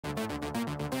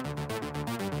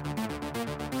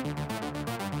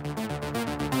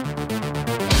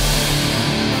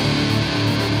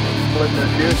This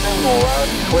is Houston, loud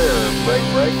and clear. Break,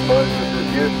 buzz, this is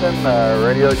Houston.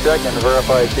 Radio check and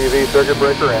verify TV circuit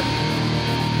breaker in.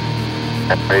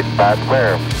 Great spot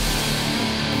clear.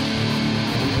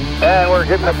 And we're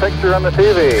getting a picture on the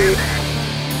TV.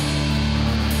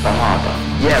 The hopper.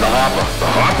 Yeah, the hopper. The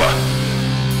hopper.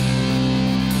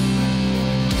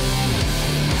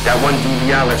 That one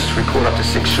DVR lets us record up to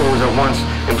 6 shows at once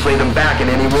and play them back in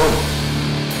any room.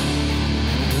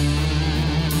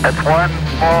 That's one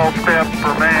small step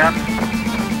for man,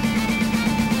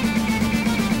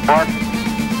 one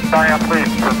giant leap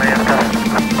for mankind.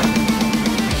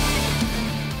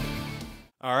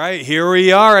 All right, here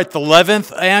we are at the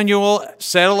 11th annual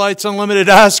Satellites Unlimited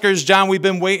Oscars. John, we've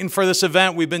been waiting for this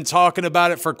event. We've been talking about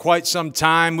it for quite some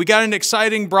time. We got an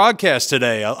exciting broadcast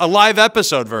today, a live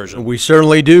episode version. We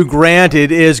certainly do, Grant.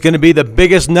 It is going to be the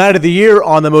biggest night of the year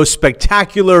on the most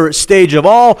spectacular stage of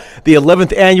all, the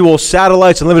 11th annual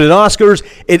Satellites Unlimited Oscars.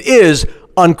 It is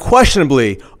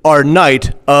unquestionably our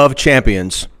night of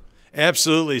champions.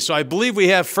 Absolutely. So I believe we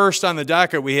have first on the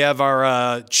docket, we have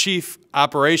our Chief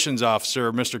Operations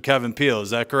Officer, Mr. Kevin Pihl.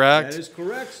 Is that correct? That is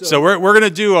correct. So we're going to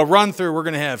do a run through. We're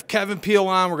going to have Kevin Pihl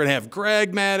on. We're going to have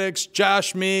Greg Maddox,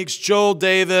 Josh Meeks, Joel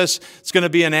Davis. It's going to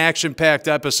be an action-packed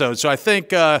episode. So I think,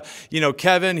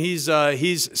 Kevin,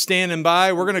 he's standing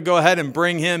by. We're going to go ahead and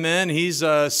bring him in. He's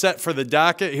set for the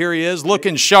docket. Here he is,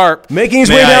 looking sharp. Making his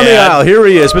way down the aisle. Here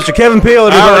he is, Mr. Kevin Pihl,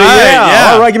 everybody. All right,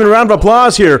 yeah. All right, give him a round of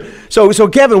applause here. So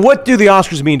Kevin, what do the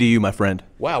Oscars mean to you, my friend?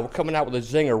 Wow, we're coming out with a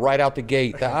zinger right out the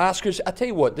gate. The Oscars, I tell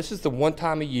you what, this is the one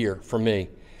time a year for me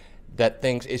that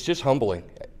it's just humbling,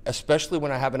 especially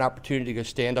when I have an opportunity to go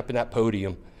stand up in that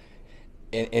podium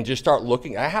and just start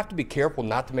looking. I have to be careful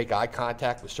not to make eye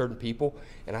contact with certain people,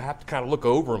 and I have to kind of look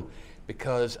over them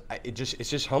because it's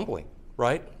just humbling,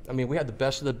 right? I mean, we had the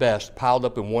best of the best piled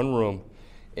up in one room,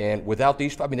 and without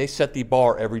these, I mean, they set the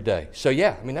bar every day. So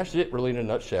yeah, I mean, that's it really in a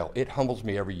nutshell. It humbles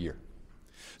me every year.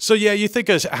 So, yeah, you think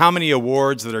of how many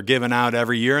awards that are given out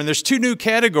every year, and there's 2 new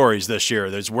categories this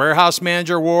year. There's Warehouse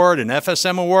Manager Award and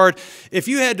FSM Award. If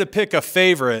you had to pick a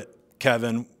favorite,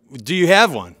 Kevin, do you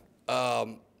have one? A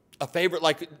favorite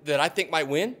like that I think might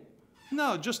win?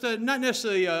 No, just not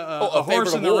necessarily a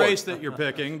horse in the race that you're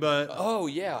picking, but... Oh,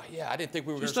 yeah. I didn't think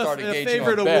we were going to start engaging a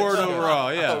favorite on bets. award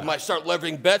overall, yeah. I thought we might start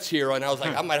leveraging bets here, and I was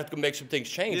like, I might have to make some things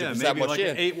change. Yeah, if it's maybe that much like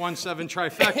an 817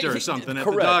 trifecta or something at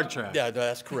the dog track. Yeah,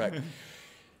 that's correct.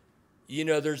 You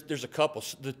know, there's a couple.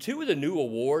 The 2 of the new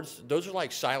awards, those are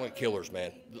like silent killers,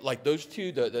 man. Like those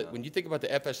 2, when you think about the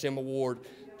FSM award,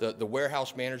 the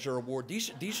Warehouse Manager Award,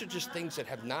 these are just things that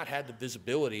have not had the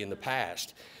visibility in the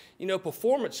past. You know,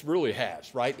 performance really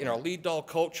has, right? In our lead dog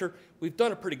culture, we've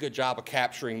done a pretty good job of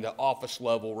capturing the office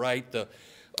level, right? The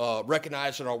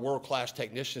recognizing our world-class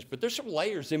technicians, but there's some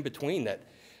layers in between that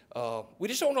we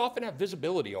just don't often have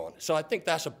visibility on. So I think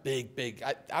that's a big,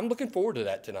 I'm looking forward to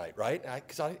that tonight, right?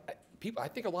 Because I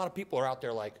think a lot of people are out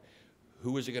there like,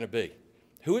 who is it going to be?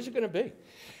 Who is it going to be?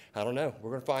 I don't know. We're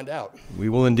going to find out. We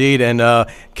will indeed. And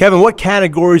Kevin, what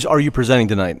categories are you presenting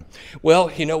tonight?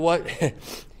 Well, you know what?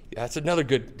 That's another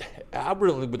good. I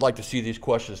really would like to see these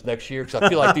questions next year because I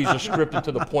feel like these are scripted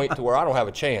to the point to where I don't have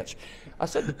a chance. I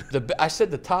said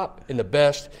the top and the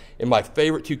best in my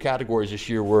favorite 2 categories this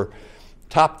year were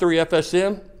top 3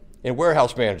 FSM and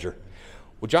Warehouse Manager.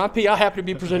 Well, John P., I happen to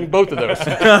be presenting both of those.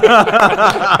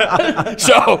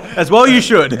 So as well you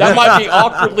should. That might be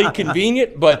awkwardly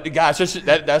convenient, but guys,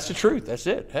 that's the truth. That's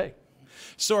it. Hey.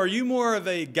 So are you more of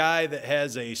a guy that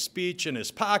has a speech in his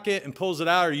pocket and pulls it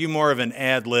out, or are you more of an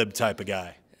ad-lib type of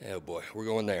guy? Oh, boy, we're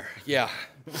going there. Yeah.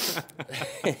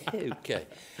 Okay.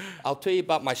 I'll tell you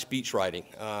about my speech writing.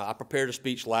 I prepared a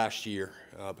speech last year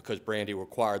because Brandy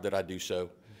required that I do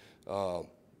so.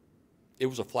 It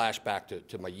was a flashback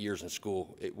to my years in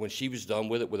school. When she was done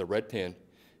with it with a red pen,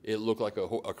 it looked like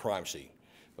a crime scene.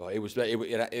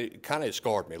 It kind of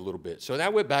scarred me a little bit. So then I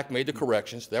went back, made the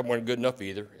corrections. That weren't good enough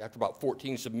either. After about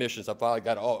 14 submissions, I finally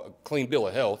got a clean bill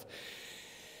of health.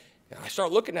 And I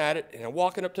started looking at it, and I'm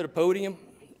walking up to the podium,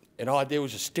 and all I did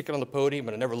was just stick it on the podium,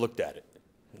 and I never looked at it.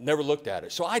 Never looked at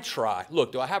it. So I try.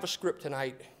 Look, do I have a script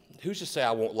tonight? Who's to say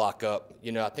I won't lock up?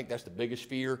 You know, I think that's the biggest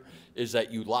fear, is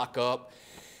that you lock up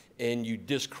and you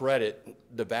discredit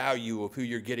the value of who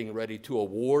you're getting ready to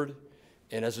award.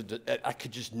 And I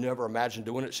could just never imagine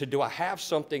doing it. So do I have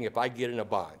something if I get in a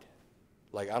bind?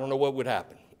 Like, I don't know what would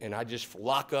happen. And I just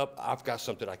lock up, I've got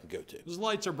something I can go to. Those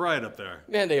lights are bright up there.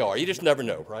 Man, they are. You just never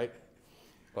know, right?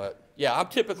 But, yeah, I'm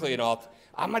typically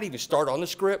I might even start on the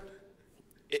script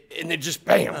and then just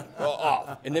bam,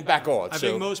 off, and then back on. I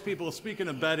think most people, speaking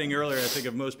of betting earlier, I think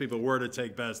if most people were to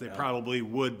take bets, they probably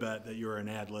would bet that you were an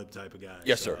ad-lib type of guy.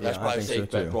 Yes, sir. That's probably a safe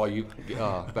bet for all you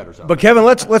bettors out. But Kevin,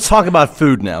 let's talk about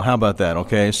food now. How about that?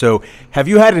 Okay, so have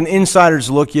you had an insider's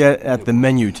look yet at the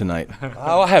menu tonight?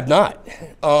 I have not,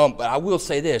 but I will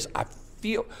say this: I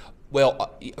feel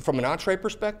from an entree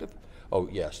perspective. Oh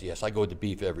yes, I go with the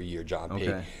beef every year, John P.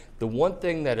 Okay. The one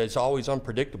thing that is always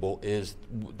unpredictable is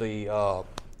the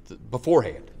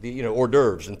beforehand, the hors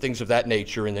d'oeuvres and things of that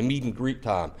nature, and the meet and greet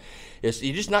time. You're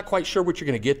just not quite sure what you're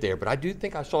going to get there. But I do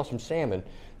think I saw some salmon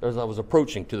as I was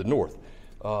approaching to the north.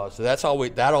 So that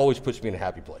always puts me in a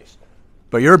happy place.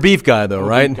 But you're a beef guy, though,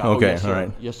 right? Beef guy. Okay, Yes, all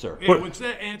right. Yes, sir. Yeah, which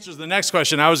that answers the next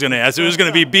question I was going to ask. It was going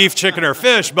to be beef, chicken, or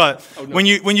fish. But when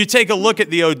you take a look at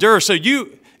the hors d'oeuvres,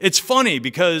 it's funny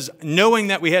because knowing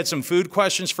that we had some food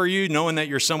questions for you, knowing that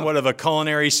you're somewhat of a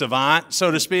culinary savant, so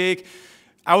to speak,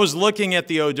 I was looking at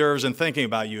the hors d'oeuvres and thinking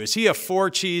about you. Is he a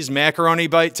 4-cheese macaroni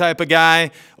bite type of guy,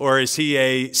 or is he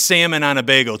a salmon on a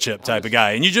bagel chip type of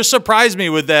guy? And you just surprised me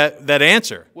with that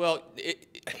answer. Well,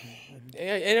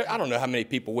 and I don't know how many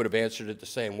people would have answered it the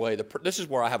same way. This is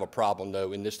where I have a problem,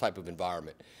 though, in this type of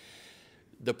environment.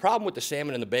 The problem with the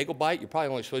salmon and the bagel bite, you're probably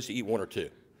only supposed to eat 1 or 2.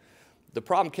 The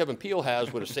problem Kevin Pihl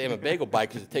has with a salmon bagel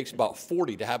bite is it takes about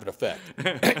 40 to have an effect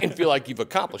and feel like you've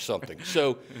accomplished something.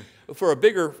 So for a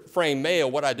bigger frame male,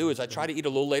 what I do is I try to eat a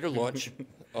little later lunch,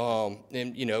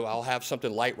 and I'll have something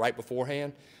light right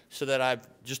beforehand so that I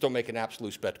just don't make an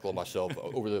absolute spectacle of myself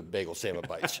over the bagel salmon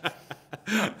bites.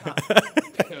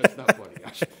 It's not funny,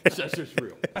 guys. That's just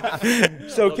real.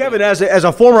 So, Kevin, as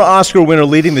a former Oscar winner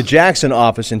leading the Jackson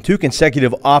office in 2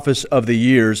 consecutive Office of the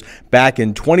Years back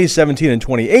in 2017 and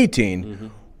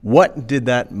 2018, what did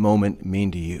that moment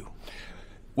mean to you?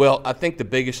 Well, I think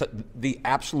the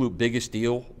absolute biggest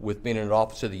deal with being in an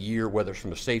Office of the Year, whether it's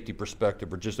from a safety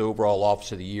perspective or just overall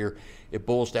Office of the Year, it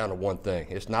boils down to one thing.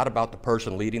 It's not about the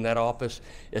person leading that office.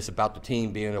 It's about the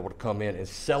team being able to come in and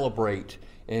celebrate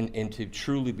and to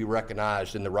truly be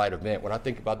recognized in the right event. When I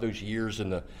think about those years in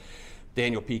the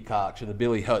Daniel Peacocks and the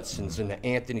Billy Hudsons and the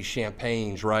Anthony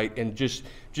Champagnes, right, and just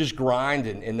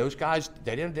grinding, and those guys,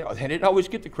 they didn't always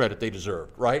get the credit they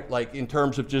deserved, right, like in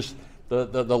terms of just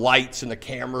the lights and the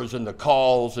cameras and the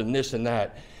calls and this and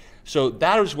that. So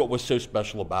that is what was so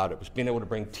special about it, was being able to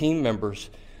bring team members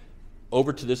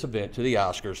over to this event, to the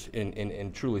Oscars,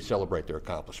 and truly celebrate their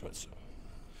accomplishments.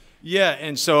 Yeah,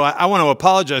 and so I want to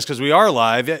apologize because we are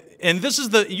live, and this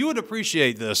is you would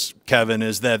appreciate this, Kevin,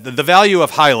 is that the value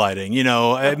of highlighting.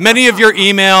 Many of your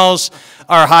emails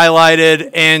are highlighted,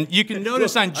 and you can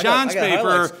notice on John's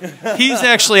paper, he's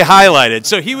actually highlighted.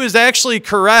 So he was actually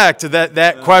correct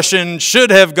that question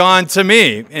should have gone to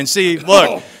me. And see,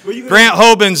 look, Grant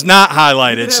Hoban's not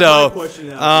highlighted. So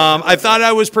I thought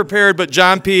I was prepared, but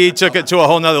John P. took it to a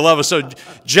whole nother level. So,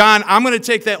 John, I'm going to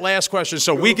take that last question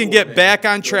so we can get back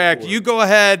on track. You go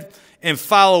ahead and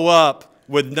follow up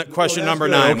with question number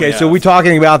 9. Okay, so we're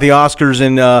talking about the Oscars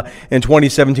in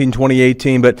 2017,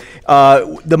 2018, but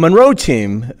the Monroe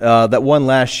team that won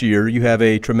last year, you have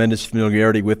a tremendous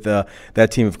familiarity with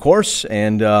that team, of course,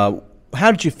 and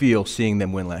how did you feel seeing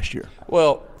them win last year?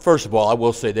 Well, first of all, I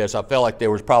will say this. I felt like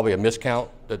there was probably a miscount,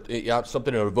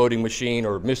 something in a voting machine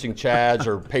or missing chads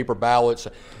or paper ballots.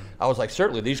 I was like,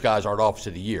 certainly these guys aren't Office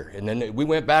of the Year. And then we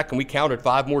went back and we counted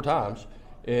 5 more times,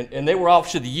 and they were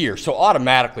Office of the Year. So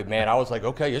automatically, man, I was like,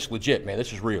 okay, it's legit, man.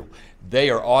 This is real. They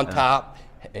are on top,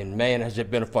 and, man, has it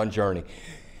been a fun journey.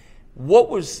 What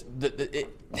was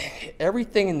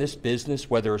everything in this business,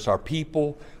 whether it's our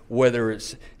people, whether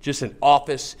it's just an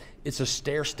office, it's a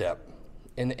stair step.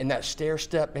 And that stair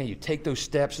step, man, you take those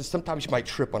steps, and sometimes you might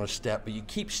trip on a step, but you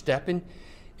keep stepping,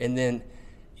 and then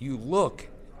you look,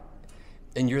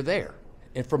 and you're there.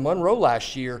 And for Monroe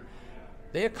last year,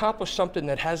 they accomplished something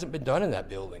that hasn't been done in that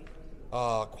building,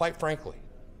 quite frankly.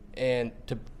 And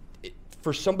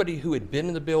for somebody who had been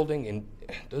in the building, and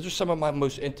those are some of my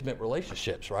most intimate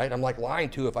relationships, right? I'm like lying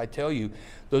to you if I tell you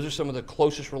those are some of the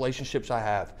closest relationships I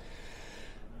have.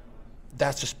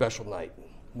 That's a special night.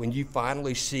 When you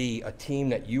finally see a team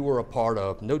that you were a part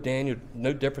of, no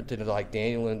different than like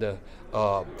Daniel and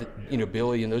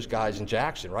Billy and those guys in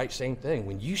Jackson, right? Same thing.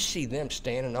 When you see them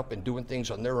standing up and doing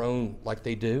things on their own like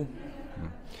they do,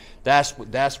 that's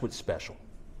what's special.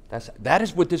 That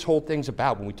is what this whole thing's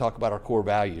about when we talk about our core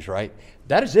values, right?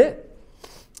 That is it.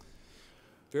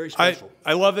 Very special.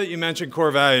 I love that you mentioned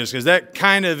core values because that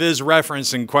kind of is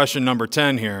referenced in question number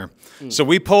 10 here. So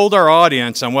we polled our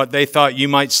audience on what they thought you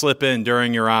might slip in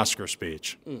during your Oscar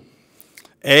speech.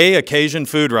 A, occasion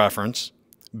food reference.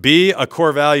 B, a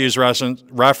core values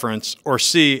reference, or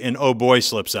C, an oh boy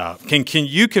slips out? Can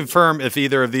you confirm if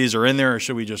either of these are in there, or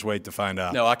should we just wait to find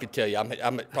out? No, I can tell you. I'm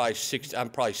at probably 60. I'm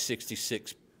probably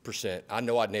 66%. I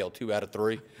know I nailed 2 out of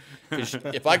 3.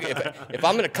 If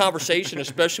I'm in a conversation,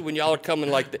 especially when y'all are coming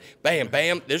like the bam,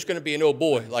 bam, there's going to be an oh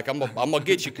boy. Like I'm gonna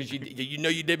get you because you know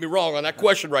you did me wrong on that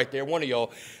question right there, one of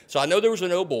y'all. So I know there was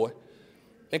an oh boy.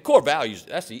 And core values.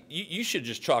 You should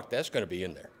just chalk that's going to be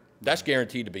in there. That's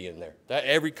guaranteed to be in there.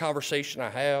 Every conversation I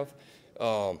have,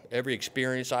 every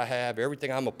experience I have,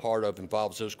 everything I'm a part of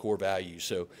involves those core values.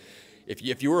 So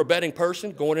if you were a betting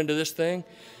person going into this thing,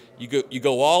 you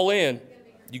go all in.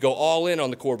 You go all in on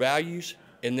the core values,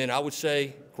 and then I would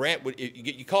say Grant.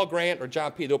 You call Grant or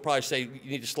John P. They'll probably say you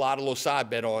need to slide a little side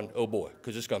bet on oh boy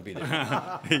because it's going to be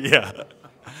there. Yeah.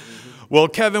 Well,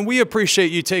 Kevin, we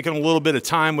appreciate you taking a little bit of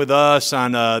time with us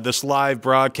on this live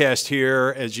broadcast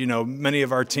here. As you know, many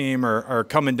of our team are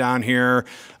coming down here,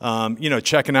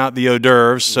 checking out the hors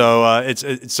d'oeuvres. So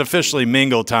it's officially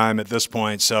mingle time at this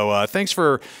point. So thanks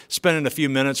for spending a few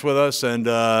minutes with us and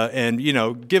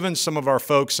giving some of our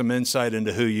folks some insight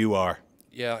into who you are.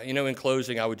 Yeah, in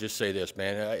closing, I would just say this,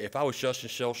 man. If I was Justin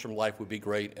Shellstrom, life would be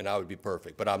great, and I would be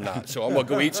perfect. But I'm not. So I'm gonna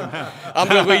go eat some. I'm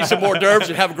gonna go eat some more d'oeuvres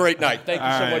and have a great night. Thank you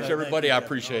so much, everybody. I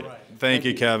appreciate it. Thank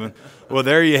you, Kevin. Well,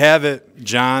 there you have it,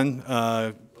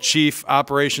 John, Chief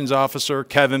Operations Officer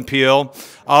Kevin Pihl.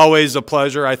 Always a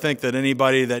pleasure. I think that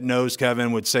anybody that knows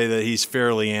Kevin would say that he's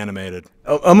fairly animated.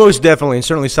 Most definitely, and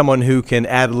certainly someone who can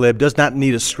ad-lib, does not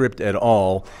need a script at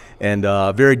all, and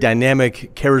very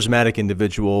dynamic, charismatic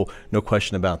individual, no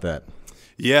question about that.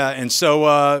 Yeah, and so,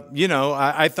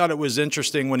 I thought it was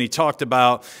interesting when he talked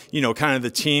about, kind of the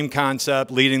team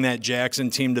concept, leading that Jackson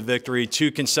team to victory,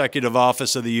 2 consecutive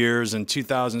Office of the Years in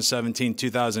 2017,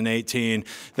 2018.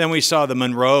 Then we saw the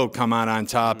Monroe come out on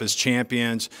top as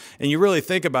champions. And you really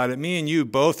think about it, me and you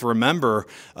both remember,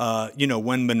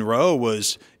 when Monroe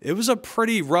was – it was a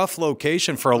pretty rough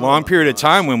location for a long period of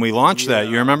time when we launched that.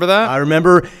 You remember that? I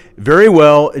remember very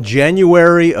well,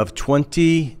 January of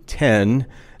 2010.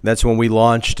 That's when we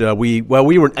launched. I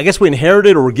guess we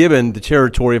inherited or were given the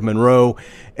territory of Monroe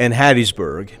and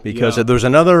Hattiesburg because there was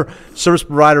another service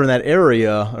provider in that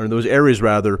area, or those areas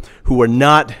rather, who were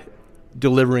not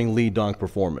delivering lead donk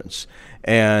performance.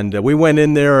 And we went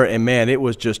in there, and man, it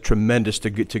was just tremendous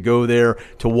to go there,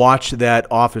 to watch that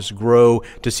office grow,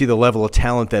 to see the level of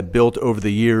talent that built over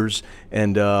the years,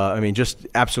 and just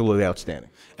absolutely outstanding.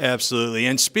 Absolutely.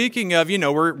 And speaking of,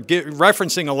 we're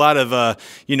referencing a lot of,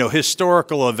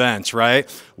 historical events,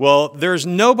 right? Well, there's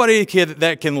nobody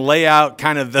that can lay out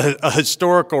kind of a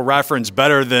historical reference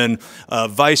better than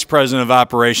Vice President of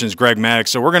Operations, Greg Maddox.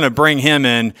 So we're going to bring him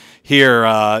in here,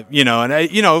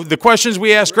 the questions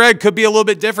we ask Greg could be a little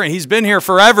bit different. He's been here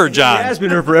forever, John. He has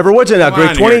been here forever. What's it now,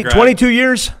 Greg? 22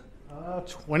 years?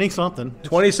 20-something.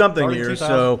 20-something years.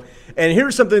 So, and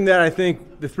here's something that I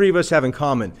think the three of us have in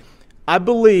common. I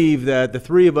believe that the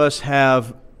three of us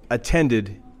have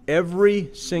attended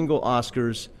every single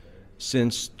Oscars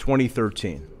since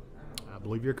 2013. I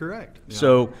believe you're correct.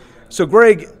 Yeah. So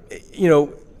Greg,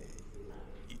 you've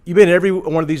been at every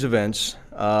one of these events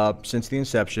since the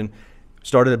inception.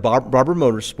 Started at Barber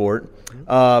Motorsport.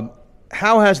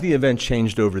 How has the event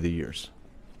changed over the years?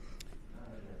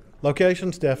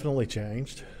 Locations definitely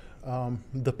changed.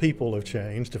 The people have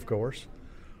changed, of course.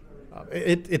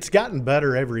 It's gotten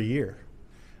better every year.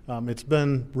 It's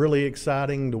been really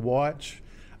exciting to watch.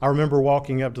 I remember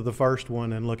walking up to the first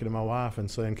one and looking at my wife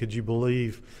and saying, could you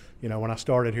believe, when I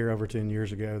started here over 10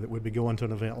 years ago, that we'd be going to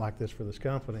an event like this for this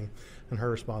company? And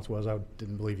her response was, I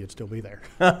didn't believe you'd still be there.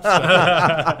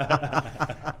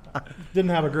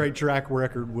 Didn't have a great track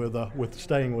record with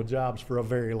staying with jobs for a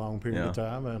very long period of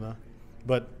time.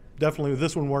 But definitely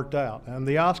this one worked out. And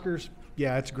the Oscars,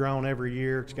 it's grown every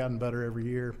year. It's gotten better every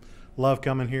year. Love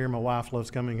coming here. My wife loves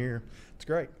coming here. It's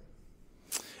great.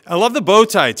 I love the bow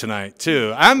tie tonight,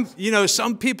 too.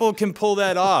 Some people can pull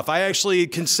that off. I actually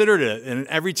considered it, and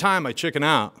every time I chicken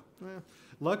out. Well,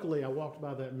 luckily, I walked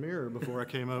by that mirror before I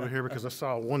came over here because I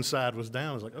saw one side was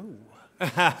down. I was like, oh. So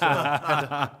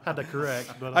I had to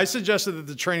correct. But I suggested that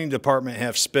the training department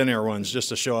have spin-air ones just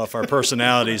to show off our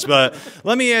personalities. But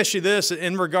let me ask you this,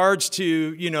 in regards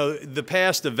to, the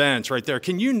past events right there,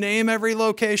 can you name every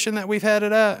location that we've had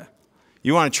it at?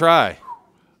 You want to try?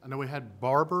 I know we had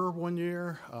Barber one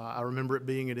year. I remember it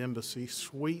being at Embassy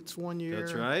Suites one year.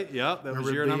 That's right. Yep, that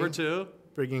was year number 2.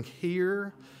 Being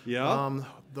here. Yeah.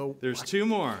 There's 2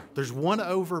 more. There's one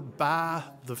over by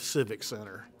the Civic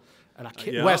Center. And I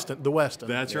can't, the Weston.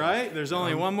 That's right. There's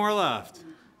only one more left.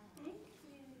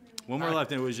 One more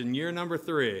left, and it was in year number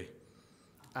 3.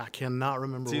 I cannot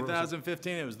remember.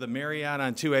 2015, it was the Marriott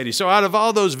on 280. So out of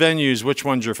all those venues, which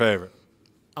one's your favorite?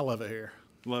 I love it here.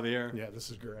 Love it here? Yeah, this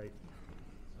is great.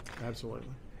 Absolutely.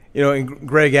 You know, and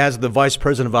Greg, as the Vice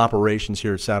President of Operations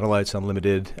here at Satellites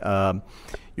Unlimited,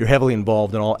 you're heavily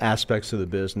involved in all aspects of the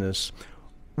business.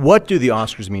 What do the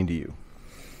Oscars mean to you?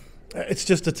 It's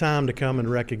just a time to come and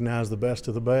recognize the best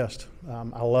of the best.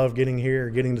 I love getting here,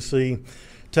 getting to see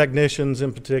technicians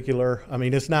in particular. I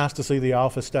mean, it's nice to see the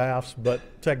office staffs, but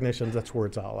technicians, that's where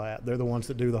it's all at. They're the ones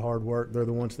that do the hard work. They're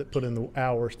the ones that put in the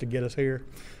hours to get us here,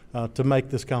 to make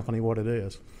this company what it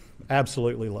is.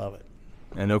 Absolutely love it.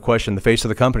 And no question, the face of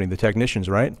the company, the technicians,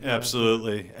 right?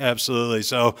 Absolutely, absolutely.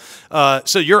 So,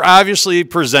 so you're obviously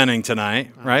presenting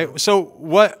tonight, right? So,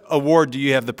 what award do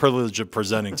you have the privilege of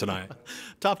presenting tonight?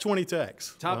 Top 20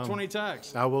 techs. Top 20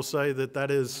 techs. I will say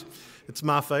that it's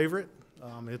my favorite.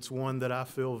 It's one that I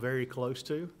feel very close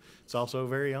to. It's also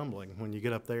very humbling when you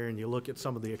get up there and you look at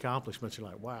some of the accomplishments. You're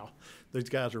like, wow, these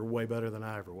guys are way better than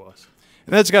I ever was.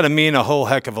 And that's got to mean a whole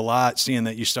heck of a lot, seeing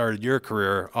that you started your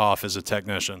career off as a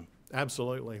technician.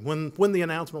 Absolutely. When the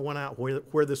announcement went out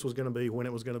where this was going to be, when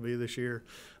it was going to be this year,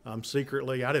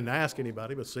 secretly, I didn't ask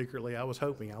anybody, but secretly I was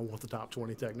hoping I want the top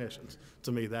 20 technicians.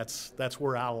 To me, that's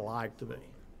where I like to be.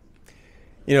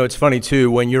 You know, it's funny, too,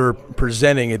 when you're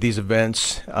presenting at these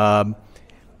events,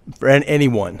 for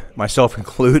anyone, myself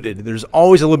included, there's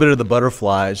always a little bit of the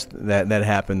butterflies that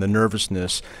happen, the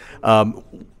nervousness.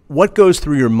 What goes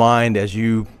through your mind as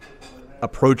you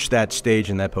approach that stage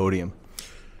and that podium?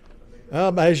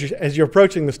 As you're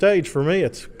approaching the stage, for me,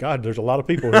 it's, God, there's a lot of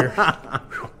people here.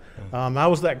 I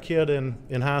was that kid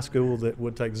in high school that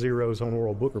would take zeros on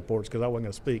oral book reports because I wasn't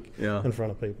going to speak in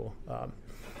front of people.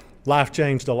 Life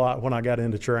changed a lot when I got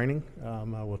into training.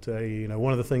 I will tell you,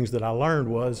 one of the things that I learned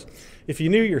was if you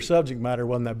knew your subject matter, it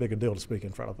wasn't that big a deal to speak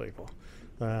in front of people.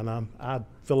 And I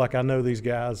feel like I know these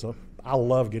guys. I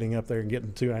love getting up there and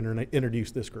getting to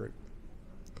introduce this group.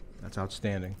 That's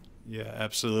outstanding. Yeah,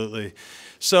 absolutely.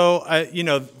 So,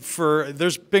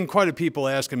 there's been quite a people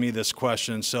asking me this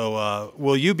question. So,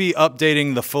 will you be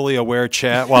updating the Fully Aware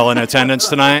chat while in attendance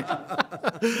tonight?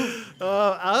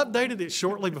 I updated it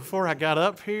shortly before I got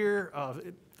up here.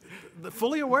 The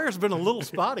Fully Aware has been a little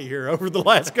spotty here over the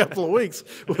last couple of weeks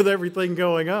with everything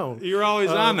going on. You're always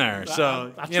on there,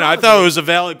 so I thought it was a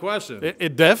valid question.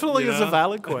 It definitely is a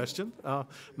valid question.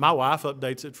 My wife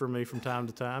updates it for me from time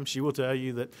to time. She will tell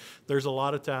you that there's a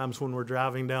lot of times when we're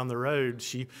driving down the road,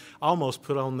 she almost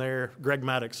put on there Greg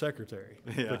Maddox secretary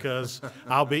because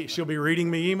she'll be reading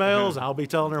me emails. I'll be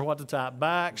telling her what to type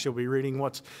back. She'll be reading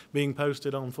what's being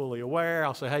posted on Fully Aware.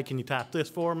 I'll say, hey, can you type this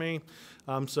for me?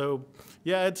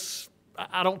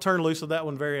 I don't turn loose of that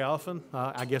one very often.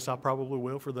 I guess I probably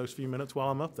will for those few minutes while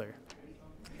I'm up there.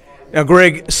 Now,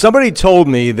 Greg, somebody told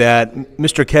me that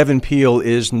Mr. Kevin Pihl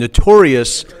is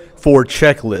notorious for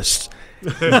checklists.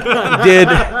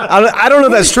 I don't know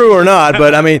if that's true or not,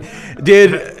 but I mean, did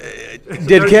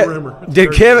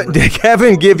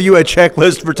Kevin give you a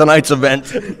checklist for tonight's event?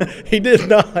 He did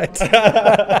not.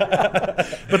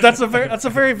 But that's a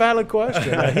very valid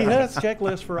question. He has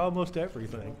checklists for almost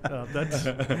everything.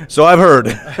 So I've heard.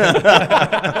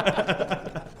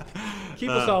 Keep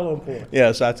us all on point.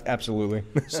 Yes, that's absolutely.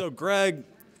 So, Greg,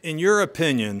 in your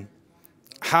opinion,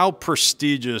 how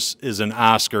prestigious is an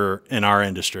Oscar in our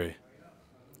industry?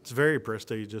 It's very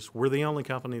prestigious. We're the only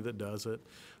company that does it.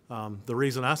 The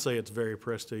reason I say it's very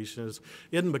prestigious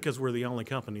isn't because we're the only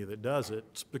company that does it.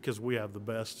 It's because we have the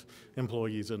best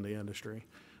employees in the industry.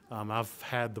 I've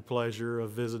had the pleasure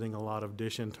of visiting a lot of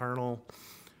Dish Internal,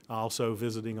 also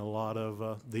visiting a lot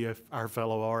of our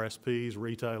fellow RSPs,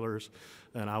 retailers,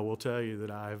 and I will tell you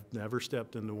that I've never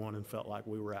stepped into one and felt like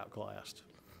we were outclassed.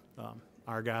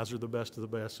 Our guys are the best of the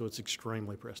best, so it's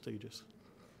extremely prestigious.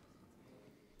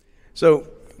 So,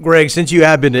 Greg, since you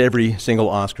have been to every single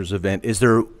Oscars event, is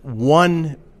there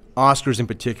one Oscars in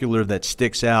particular that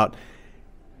sticks out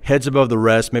heads above the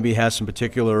rest, maybe has some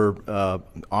particular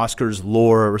Oscars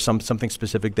lore or something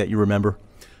specific that you remember?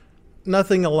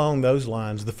 Nothing along those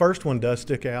lines. The first one does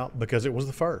stick out because it was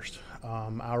the first.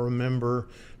 I remember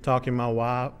talking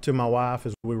to my wife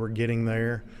as we were getting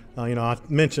there. I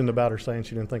mentioned about her saying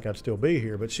she didn't think I'd still be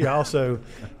here, but she also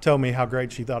told me how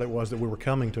great she thought it was that we were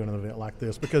coming to an event like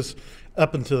this because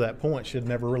up until that point, she had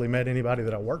never really met anybody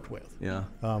that I worked with. Yeah.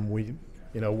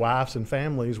 Wives and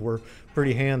families were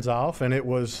pretty hands-off, and it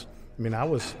was, I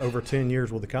was over 10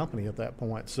 years with the company at that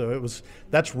point, so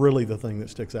that's really the thing that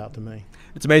sticks out to me.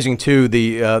 It's amazing, too,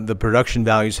 the production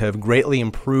values have greatly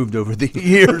improved over the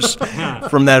years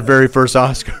from that very first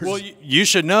Oscars. Well, you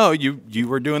should know, you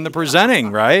were doing the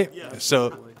presenting, right? Yeah,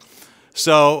 so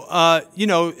So, you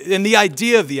know, and the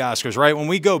idea of the Oscars, right? When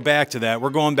we go back to that, we're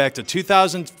going back to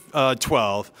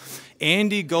 2012.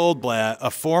 Andy Goldblatt, a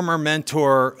former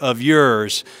mentor of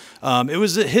yours, it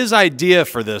was his idea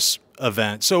for this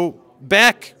event. So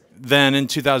back then in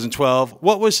 2012,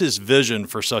 what was his vision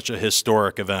for such a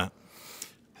historic event?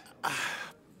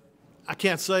 I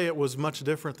can't say it was much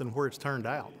different than where it's turned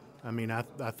out. I mean,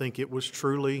 I think it was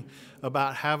truly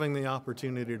about having the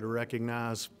opportunity to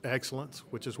recognize excellence,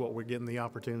 which is what we're getting the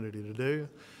opportunity to do.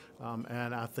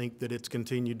 And I think that it's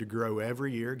continued to grow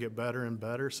every year, get better and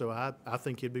better. So I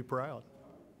think he'd be proud.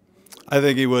 I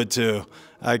think he would too.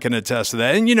 I can attest to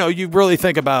that. And, you know, you really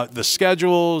think about the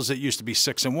schedules. It used to be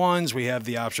 6 and 1s. We have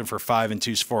the option for 5 and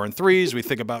 2s, 4 and 3s. We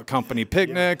think about company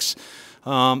picnics. A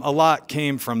lot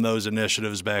came from those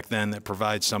initiatives back then that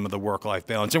provide some of the work-life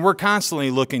balance. And we're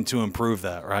constantly looking to improve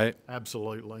that, right?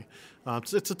 Absolutely.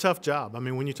 It's a tough job. I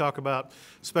mean, when you talk about,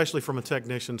 especially from a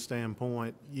technician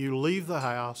standpoint, you leave the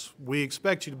house, we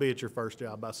expect you to be at your first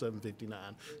job by 7:59.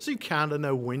 So you kind of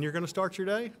know when you're going to start your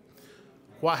day.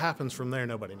 What happens from there,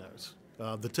 nobody knows.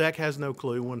 The tech has no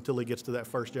clue until he gets to that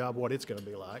first job what it's going to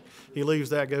be like. He leaves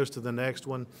that, goes to the next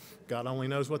one. God only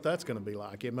knows what that's going to be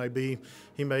like. It may be,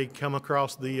 he may come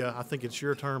across the, I think it's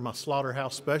your term, a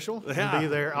slaughterhouse special, and be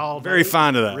there all day. Very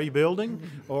fond of that. Rebuilding,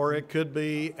 or it could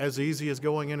be as easy as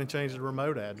going in and changing the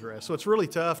remote address. So it's really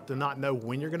tough to not know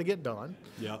when you're going to get done.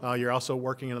 Yeah. You're also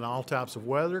working in all types of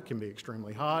weather. It can be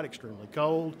extremely hot, extremely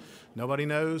cold. Nobody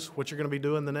knows what you're going to be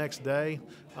doing the next day.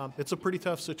 It's a pretty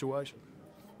tough situation.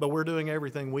 But we're doing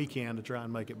everything we can to try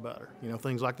and make it better. You know,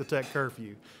 things like the tech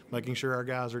curfew, making sure our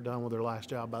guys are done with their last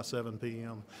job by 7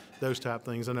 p.m., those type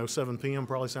things. I know 7 p.m.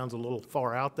 probably sounds a little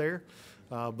far out there,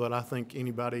 but I think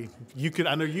anybody,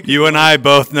 I know you can. You and I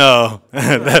both know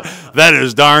that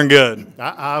is darn good.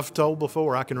 I've told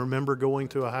before, I can remember going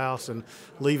to a house and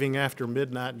leaving after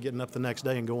midnight and getting up the next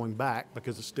day and going back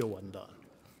because it still wasn't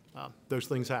done. Those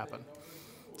things happen.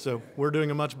 So we're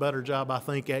doing a much better job, I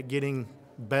think, at getting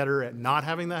better at not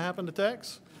having that happen to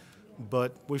techs,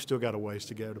 but we've still got a ways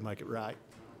to go to make it right.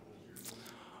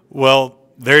 Well,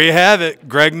 there you have it.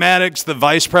 Greg Maddox, the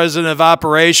Vice President of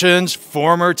Operations,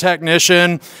 former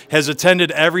technician, has attended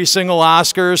every single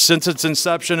Oscars since its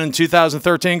inception in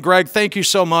 2013. Greg, thank you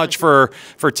so much for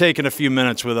taking a few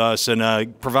minutes with us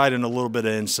and providing a little bit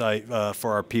of insight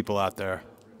for our people out there.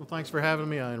 Well, thanks for having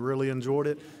me. I really enjoyed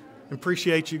it.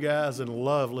 Appreciate you guys and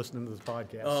love listening to this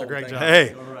podcast. It's a great job.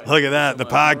 Hey, look at that, the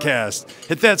podcast.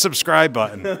 Hit that subscribe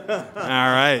button. All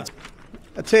right.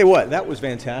 I'll tell you what, that was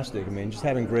fantastic. I mean, just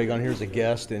having Greg on here as a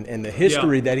guest and the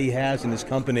history that he has in this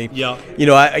company. Yeah. You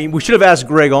know, we should have asked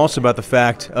Greg also about the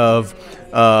fact of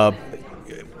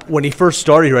when he first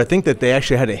started here, I think that they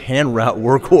actually had to hand route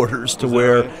work orders to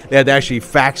where they had to actually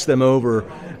fax them over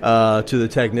to the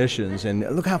technicians. And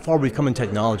look how far we've come in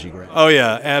technology, Greg. Oh,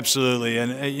 yeah, absolutely.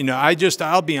 And, you know,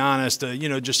 I'll be honest, you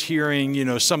know, just hearing, you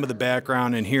know, some of the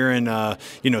background and hearing,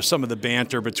 you know, some of the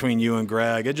banter between you and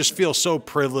Greg, I just feel so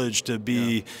privileged to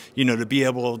be, you know, to be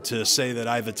able to say that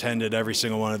I've attended every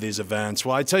single one of these events.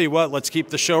 Well, I tell you what, let's keep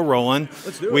the show rolling.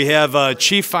 Let's do it. We have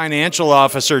Chief Financial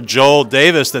Officer Joel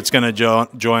Davis that's going to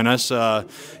join us.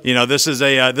 You know, this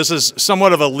is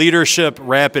somewhat of a leadership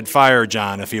rapid fire,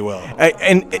 John, if you will.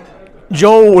 And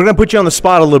Joel, we're going to put you on the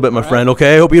spot a little bit, my friend,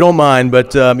 okay? I hope you don't mind,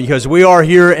 but because we are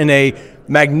here in a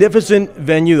magnificent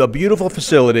venue, a beautiful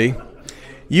facility.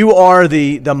 You are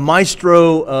the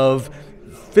maestro of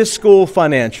fiscal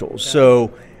financials.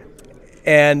 So,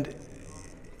 and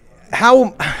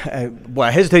how, well,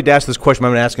 I hesitate to ask this question, but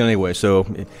I'm going to ask it anyway. So,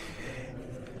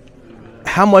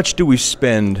 how much do we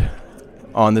spend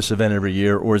on this event every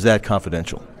year, or is that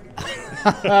confidential?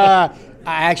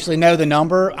 I actually know the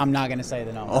number. I'm not going to say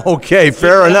the number. Okay,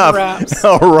 fair enough.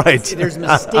 All right. There's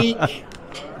mystique.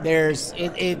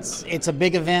 It's a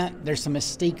big event. There's some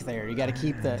mystique there. You got to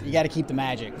keep the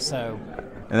magic. So.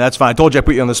 And that's fine. I told you I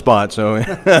put you on the spot. So.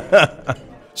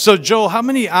 So Joel, how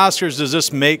many Oscars does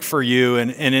this make for you,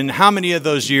 and in how many of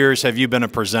those years have you been a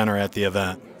presenter at the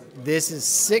event? This is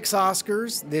 6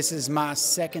 Oscars. This is my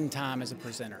second time as a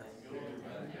presenter.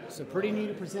 So pretty new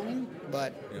to presenting,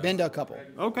 but been to a couple.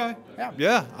 Okay. Yeah.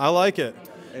 Yeah, I like it.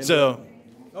 So.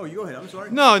 Oh, you go ahead. I'm sorry.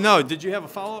 No. Did you have a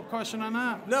follow-up question on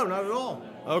that? No, not at all.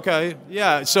 Okay.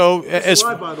 Yeah. So it's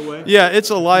live, by the way. Yeah,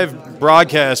 it's a live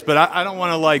broadcast, but I don't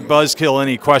want to buzzkill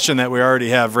any question that we already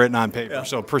have written on paper. Yeah.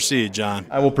 So proceed, John.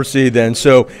 I will proceed then.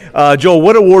 So, Joel,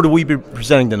 what award will we be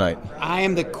presenting tonight? I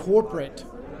am the corporate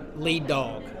lead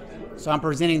dog, so I'm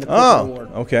presenting the corporate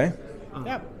award. Okay.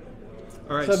 Yeah.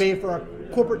 All right. So it'd be for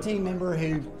a corporate team member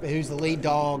who's the lead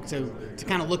dog to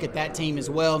kind of look at that team as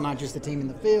well, not just the team in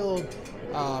the field.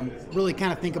 Really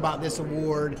kind of think about this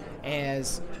award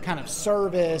as kind of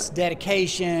service,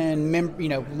 dedication,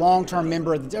 long-term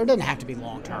member of the team. It doesn't have to be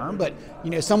long-term, but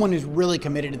someone who's really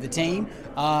committed to the team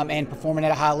and performing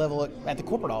at a high level at the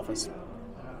corporate office.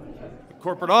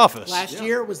 Corporate office. Last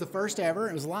year it was the first ever.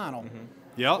 It was Lionel.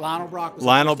 Yep. Lionel Brock was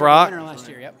Lionel the Brock. winner last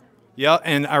year. Yep. Yeah,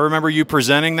 and I remember you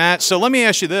presenting that. So let me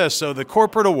ask you this. So the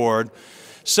corporate award,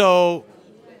 are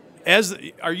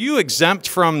you exempt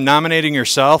from nominating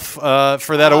yourself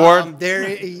for that award?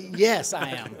 Yes, I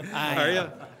am. Are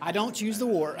you? I don't choose the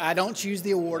award. I don't choose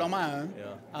the award on my own.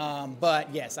 Yeah.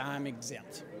 But yes, I'm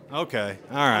exempt. Okay.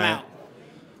 All right. I'm out.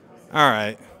 All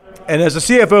right. And as the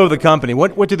CFO of the company,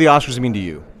 what do the Oscars mean to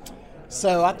you?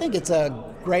 So I think it's a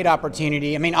great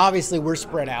opportunity. I mean, obviously we're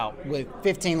spread out with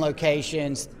 15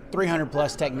 locations, 300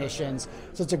 plus technicians.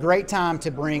 So it's a great time to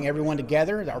bring everyone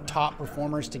together, our top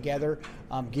performers together,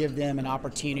 give them an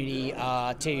opportunity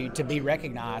to be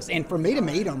recognized and for me to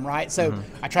meet them, right? So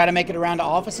I try to make it around to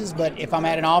offices, but if I'm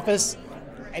at an office,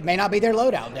 it may not be their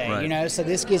loadout day, right. So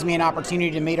this gives me an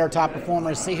opportunity to meet our top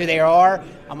performers, see who they are.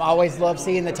 I'm always love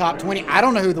seeing the top 20. I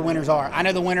don't know who the winners are. I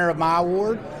know the winner of my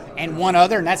award and one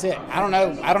other, and that's it. I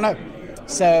don't know.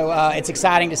 So it's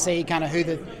exciting to see kind of who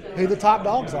the top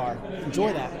dogs are.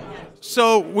 Enjoy that.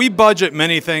 So we budget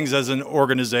many things as an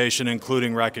organization,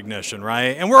 including recognition,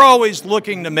 right? And we're always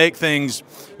looking to make things,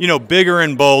 bigger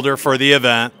and bolder for the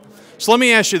event. So let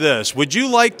me ask you this. Would you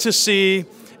like to see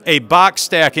a box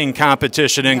stacking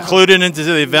competition included into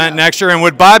the event next year? And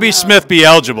would Bobby Smith be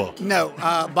eligible? No.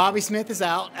 Bobby Smith is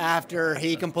out after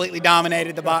he completely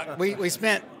dominated the box. We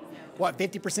spent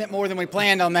 50% more than we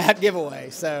planned on that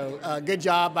giveaway. So good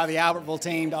job by the Albertville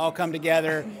team to all come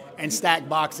together and stack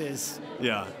boxes.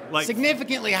 Yeah,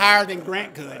 Significantly higher than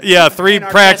Grant could. Yeah, 3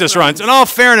 practice runs. In all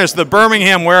fairness, the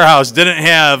Birmingham warehouse didn't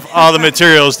have all the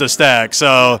materials to stack,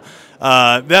 so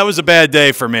that was a bad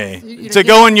day for me. To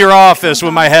go in your office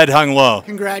with my head hung low.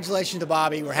 Congratulations to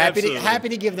Bobby. We're happy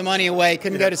to give the money away.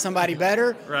 Couldn't go to somebody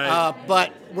better. Right.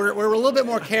 But we're a little bit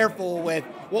more careful with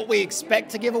what we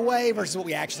expect to give away versus what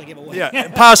we actually give away. Yeah,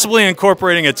 possibly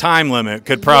incorporating a time limit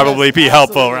could probably be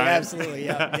helpful, right? Absolutely,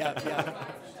 yeah.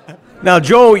 Now,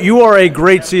 Joe, you are a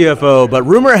great CFO, but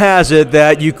rumor has it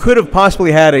that you could have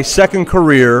possibly had a second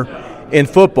career in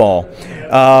football.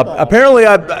 Apparently,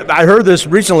 I heard this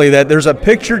recently that there was a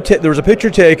picture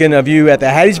taken of you at the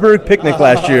Hattiesburg picnic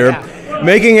last year,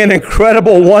 making an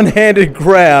incredible one-handed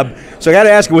grab. So I got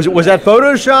to ask you, was that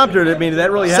photoshopped, or did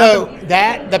that really happen?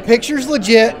 So the picture's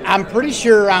legit. I'm pretty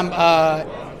sure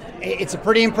it's a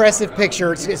pretty impressive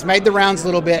picture. It's made the rounds a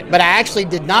little bit, but I actually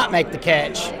did not make the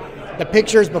catch. The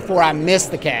picture's before I missed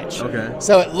the catch. Okay.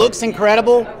 So it looks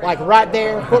incredible, like right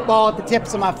there, football at the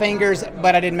tips of my fingers,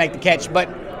 but I didn't make the catch. But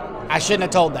I shouldn't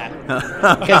have told that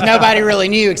because nobody really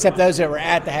knew except those that were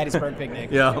at the Hattiesburg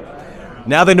picnic. Yeah.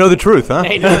 Now they know the truth, huh?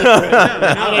 They know the truth.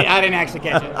 I didn't actually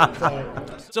catch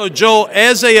it. So, Joel,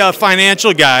 as a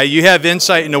financial guy, you have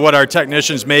insight into what our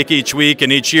technicians make each week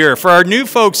and each year. For our new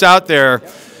folks out there,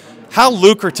 how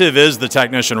lucrative is the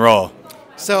technician role?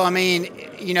 So, I mean,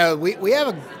 we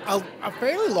have a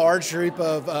fairly large group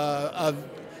of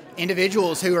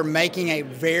individuals who are making a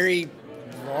very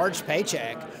large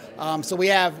paycheck. So we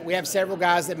have several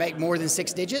guys that make more than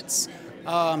 6 digits.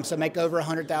 So make over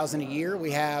 $100,000 a year.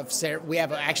 We have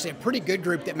actually a pretty good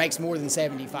group that makes more than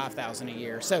 $75,000 a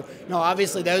year. So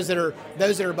obviously those that are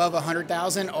above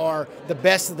 $100,000 are the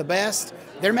best of the best.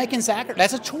 They're making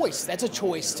That's a choice. That's a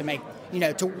choice to make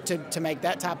to make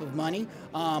that type of money.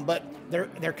 But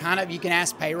they're kind of, you can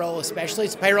ask payroll especially.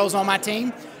 So payroll's on my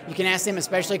team. You can ask them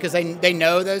especially because they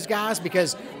know those guys,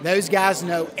 because those guys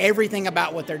know everything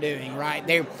about what they're doing,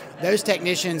 right? Those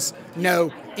technicians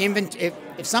know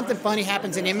if something funny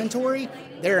happens in inventory,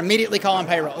 they're immediately calling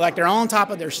payroll. Like, they're on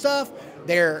top of their stuff.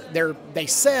 They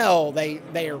sell.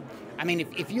 I mean,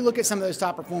 if you look at some of those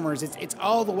top performers, it's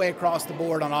all the way across the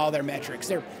board on all their metrics.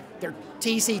 Their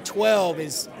TC12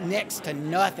 is next to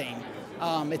nothing.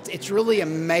 It's really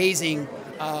amazing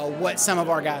what some of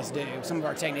our guys do, some of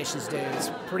our technicians do. It's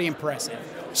pretty impressive.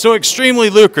 So extremely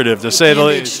lucrative, to say the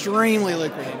least. Extremely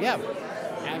lucrative, yeah,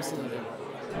 absolutely.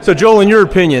 So, Joel, in your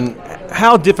opinion,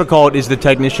 how difficult is the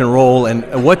technician role,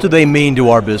 and what do they mean to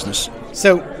our business?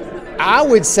 So, I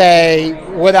would say,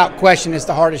 without question, it's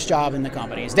the hardest job in the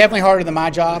company. It's definitely harder than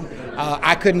my job.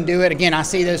 I couldn't do it. Again, I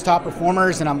see those top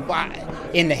performers, and I'm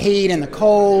in the heat and the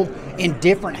cold, in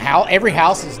different house. Every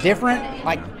house is different.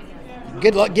 Like,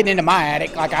 good luck getting into my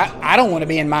attic. Like, I don't want to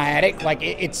be in my attic. Like,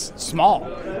 it's small.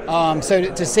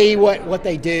 So to see what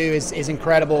they do is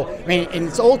incredible. I mean, and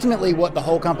it's ultimately what the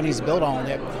whole company is built on.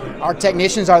 That our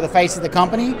technicians are the face of the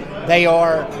company.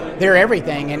 They're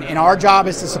everything, and our job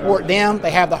is to support them.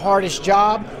 They have the hardest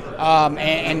job,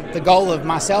 and the goal of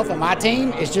myself and my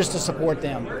team is just to support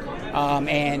them.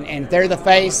 And they're the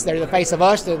face. They're the face of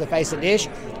us. They're the face of Dish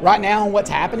right now. What's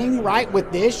happening right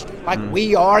with Dish? Like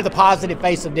we are the positive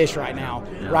face of Dish right now.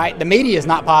 Right? The media is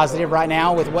not positive right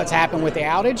now with what's happened with the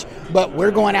outage, but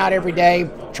we're going out every day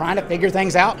trying to figure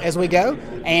things out as we go.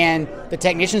 And the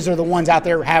technicians are the ones out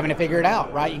there having to figure it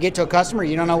out. Right? You get to a customer,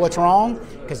 you don't know what's wrong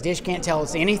because Dish can't tell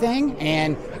us anything,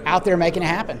 and out there making it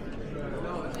happen.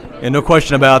 And no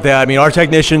question about that. I mean, our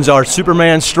technicians are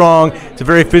Superman strong. It's a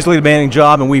very physically demanding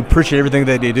job, and we appreciate everything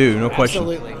that they do. No question.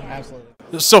 Absolutely.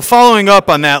 So following up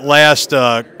on that last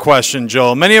question,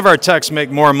 Joel, many of our techs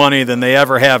make more money than they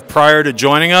ever have prior to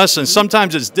joining us, and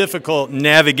sometimes it's difficult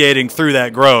navigating through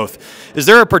that growth. Is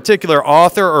there a particular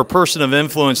author or person of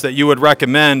influence that you would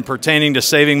recommend pertaining to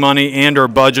saving money and or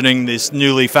budgeting this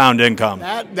newly found income?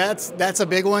 That's a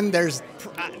big one. There's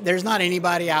not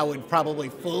anybody I would probably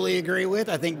fully agree with.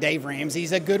 I think Dave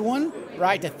Ramsey's a good one,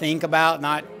 right, to think about.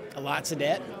 Not lots of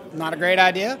debt, not a great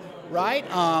idea, right?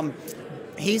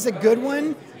 He's a good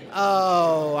one.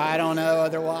 Oh, I don't know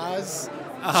otherwise.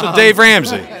 So Dave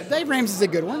Ramsey. Dave Ramsey's a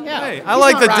good one, yeah. Hey, I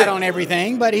like not right on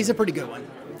everything, but he's a pretty good one.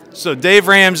 So Dave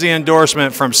Ramsey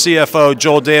endorsement from CFO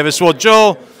Joel Davis. Well,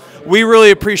 Joel, we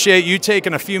really appreciate you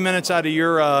taking a few minutes out of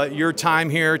your time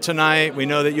here tonight. We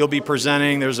know that you'll be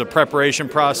presenting. There's a preparation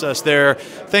process there.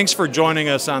 Thanks for joining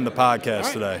us on the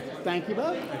podcast today. Thank you,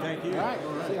 bud. Thank you. All right.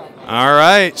 All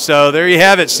right, so there you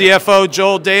have it, CFO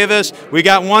Joel Davis. We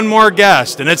got one more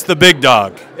guest, and it's the big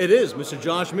dog. It is, Mr.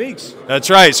 Josh Meeks. That's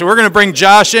right, so we're going to bring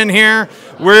Josh in here.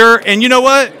 And you know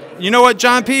what? You know what,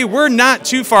 John P.? We're not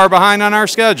too far behind on our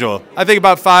schedule. I think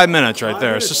about 5 minutes right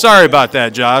there. So sorry about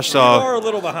that, Josh. So you are a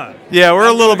little behind. Yeah, we're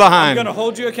a little behind. I'm going to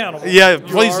hold you accountable. Yeah,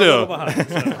 please do. A little behind,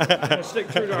 so I'm going to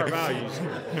stick true to our values.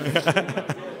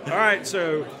 All right,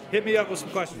 so hit me up with some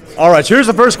questions. All right, so here's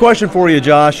the first question for you,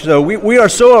 Josh. So we are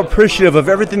so appreciative of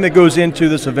everything that goes into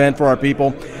this event for our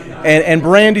people. And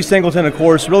Brandy Singleton, of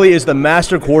course, really is the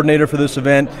master coordinator for this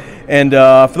event. And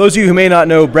for those of you who may not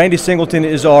know, Brandy Singleton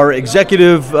is our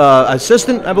executive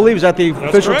assistant, I believe. Is that the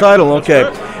official title? Okay.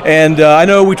 And I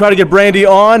know we try to get Brandy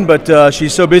on, but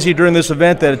she's so busy during this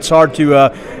event that it's hard to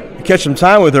catch some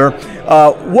time with her.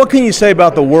 What can you say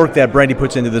about the work that Brandy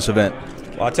puts into this event?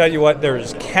 Well, I'll tell you what,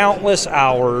 there's countless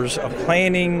hours of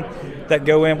planning that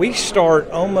go in. We start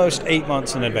almost 8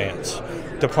 months in advance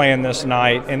to plan this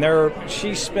night, and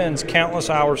she spends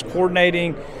countless hours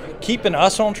coordinating, keeping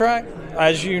us on track.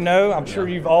 As you know, I'm sure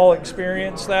you've all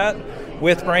experienced that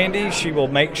with Brandy. She will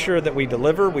make sure that we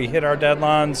deliver, we hit our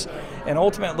deadlines, and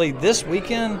ultimately this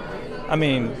weekend, I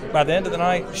mean, by the end of the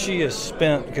night, she is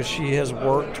spent because she has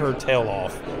worked her tail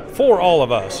off for all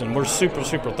of us, and we're super,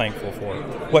 super thankful for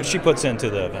what she puts into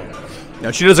the event.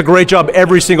 Now, she does a great job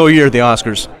every single year at the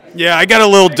Oscars. Yeah, I got a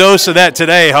little dose of that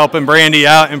today, helping Brandy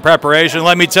out in preparation.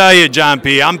 Let me tell you, John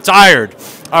P., I'm tired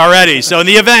already. So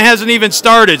the event hasn't even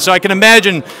started, so I can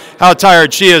imagine how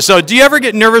tired she is. So do you ever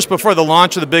get nervous before the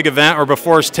launch of the big event or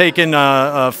before it's taking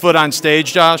a foot on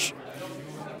stage, Josh?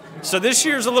 So this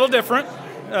year's a little different.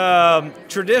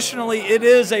 Traditionally, it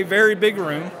is a very big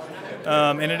room,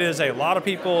 and it is a lot of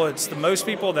people. It's the most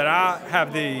people that I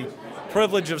have the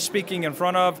privilege of speaking in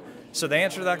front of. So the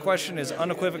answer to that question is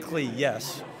unequivocally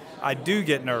yes. I do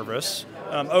get nervous.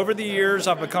 Over the years,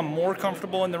 I've become more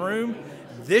comfortable in the room.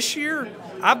 This year,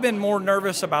 I've been more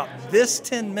nervous about this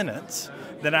 10 minutes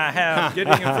than I have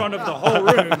getting in front of the whole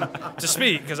room to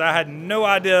speak, because I had no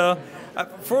idea.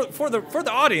 For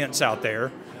the audience out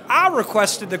there, I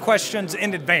requested the questions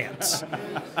in advance,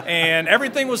 and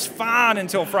everything was fine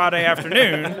until Friday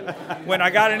afternoon when I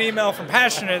got an email from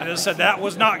Passionate that said that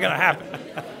was not going to happen.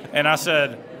 And I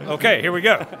said, okay, here we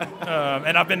go.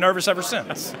 And I've been nervous ever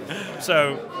since.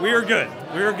 So we are good.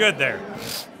 We are good there.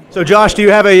 So, Josh, do you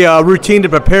have a routine to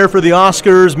prepare for the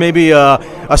Oscars, maybe a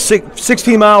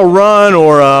 16-mile run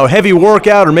or a heavy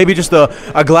workout or maybe just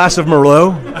a glass of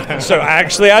Merlot? So,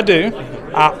 actually, I do.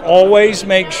 I always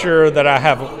make sure that I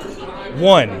have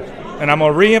one, and I'm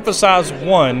going to reemphasize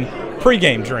one,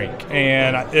 pregame drink.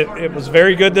 And it was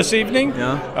very good this evening.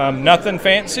 Yeah. Nothing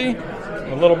fancy.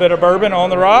 A little bit of bourbon on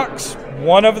the rocks,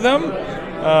 one of them.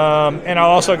 And I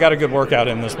also got a good workout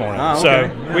in this morning.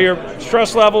 So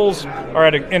stress levels are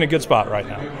in a good spot right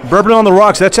now. Bourbon on the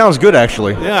rocks, that sounds good,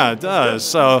 actually. Yeah, it does.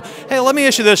 So, hey, let me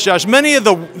ask you this, Josh. Many of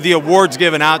the awards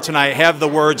given out tonight have the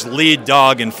words lead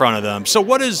dog in front of them. So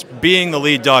what does being the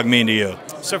lead dog mean to you?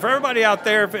 So for everybody out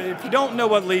there, if you don't know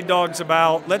what lead dog's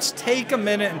about, let's take a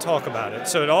minute and talk about it.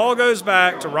 So it all goes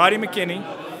back to Roddy McKinney.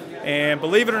 And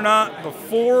believe it or not,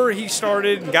 before he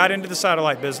started and got into the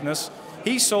satellite business,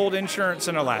 he sold insurance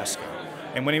in Alaska.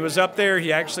 And when he was up there,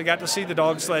 he actually got to see the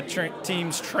dog sled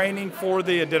teams training for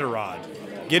the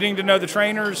Iditarod. Getting to know the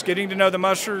trainers, getting to know the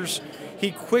mushers,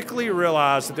 he quickly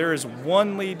realized that there is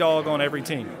one lead dog on every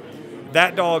team.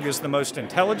 That dog is the most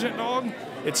intelligent dog.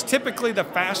 It's typically the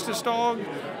fastest dog,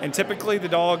 and typically the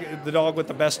dog with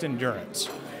the best endurance.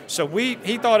 So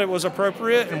he thought it was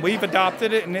appropriate, and we've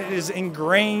adopted it, and it is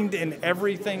ingrained in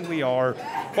everything we are.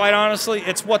 Quite honestly,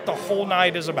 it's what the whole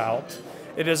night is about.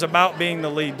 It is about being the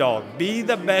lead dog. Be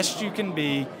the best you can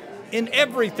be in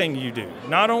everything you do,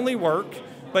 not only work,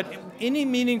 but any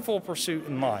meaningful pursuit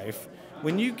in life.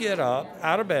 When you get up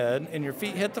out of bed and your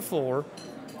feet hit the floor,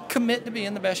 commit to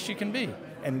being the best you can be,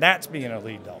 and that's being a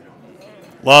lead dog.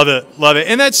 Love it, love it.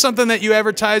 And that's something that you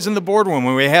advertise in the boardroom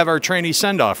when we have our trainee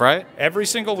send-off, right? Every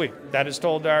single week. That is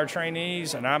told to our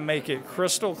trainees, and I make it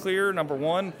crystal clear, number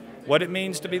one, what it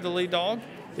means to be the lead dog.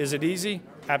 Is it easy?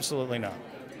 Absolutely not.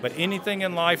 But anything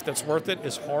in life that's worth it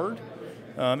is hard,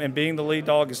 and being the lead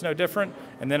dog is no different.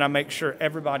 And then I make sure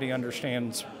everybody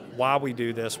understands why we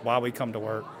do this, why we come to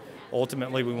work.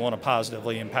 Ultimately, we want to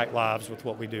positively impact lives with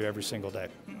what we do every single day.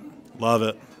 Love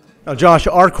it. Now, Josh,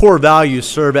 our core values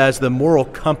serve as the moral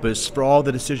compass for all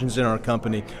the decisions in our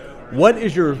company. What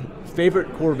is your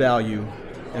favorite core value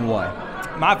and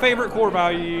why? My favorite core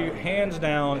value, hands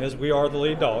down, is we are the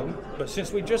lead dog. But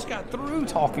since we just got through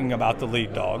talking about the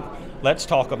lead dog, let's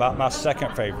talk about my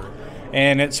second favorite.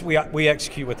 And it's we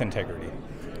execute with integrity.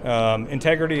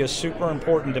 Integrity is super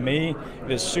important to me.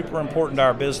 It is super important to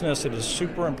our business. It is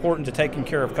super important to taking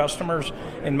care of customers.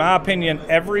 In my opinion,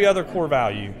 every other core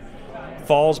value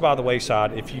falls by the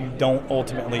wayside if you don't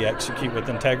ultimately execute with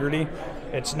integrity.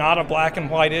 It's not a black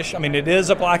and white issue. I mean, it is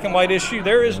a black and white issue.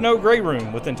 There is no gray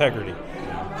room with integrity.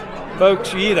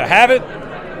 Folks, you either have it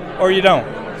or you don't.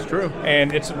 It's true.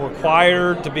 And it's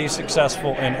required to be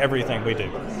successful in everything we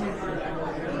do.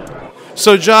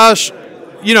 So, Josh,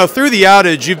 you know, through the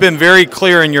outage, you've been very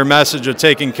clear in your message of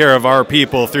taking care of our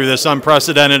people through this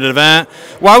unprecedented event.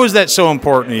 Why was that so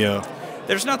important to you?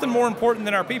 There's nothing more important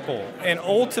than our people. And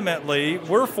ultimately,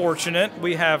 we're fortunate.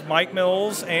 We have Mike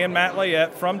Mills and Matt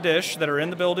Layette from Dish that are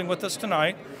in the building with us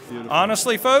tonight. Beautiful.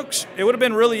 Honestly, folks, it would have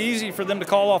been really easy for them to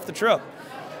call off the trip.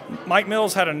 Mike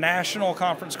Mills had a national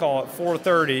conference call at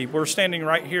 4:30. We're standing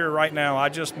right here right now. I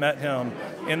just met him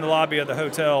in the lobby of the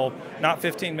hotel not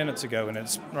 15 minutes ago, and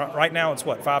it's right now it's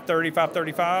what, 5:30,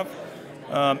 5:35?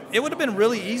 It would have been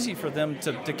really easy for them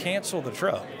to cancel the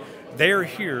trip. They're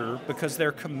here because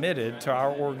they're committed to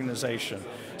our organization.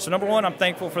 So number one, I'm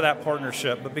thankful for that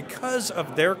partnership, but because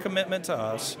of their commitment to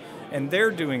us and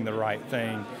they're doing the right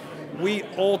thing, we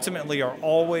ultimately are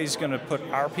always going to put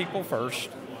our people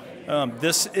first.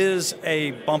 This is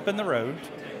a bump in the road.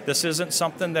 This isn't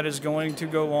something that is going to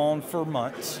go on for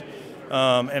months.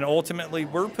 And ultimately,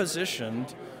 we're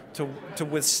positioned to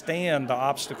withstand the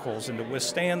obstacles and to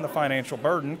withstand the financial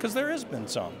burden, because there has been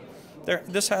some.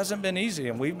 This hasn't been easy,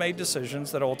 and we've made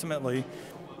decisions that ultimately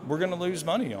we're going to lose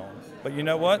money on. But you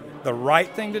know what? The right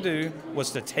thing to do was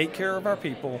to take care of our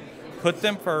people, put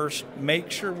them first,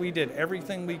 make sure we did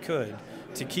everything we could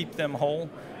to keep them whole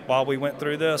while we went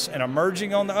through this. And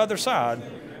emerging on the other side,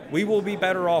 we will be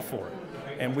better off for it.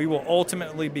 And we will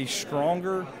ultimately be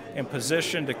stronger and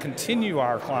positioned to continue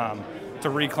our climb to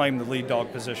reclaim the lead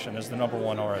dog position as the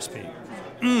 #1 RSP.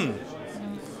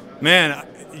 Man,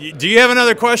 do you have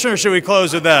another question, or should we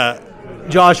close with that?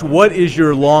 Josh, what is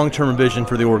your long-term vision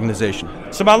for the organization?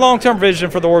 So my long-term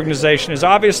vision for the organization is,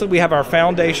 obviously we have our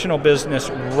foundational business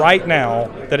right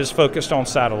now that is focused on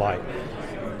satellite.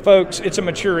 Folks, it's a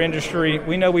mature industry.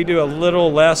 We know we do a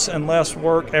little less and less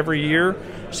work every year.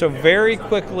 So very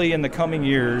quickly in the coming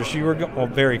years,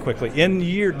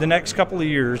 the next couple of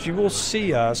years, you will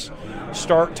see us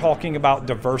start talking about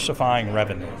diversifying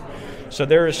revenue. So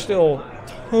there is still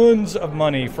tons of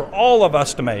money for all of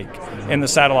us to make in the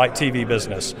satellite TV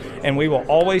business. And we will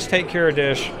always take care of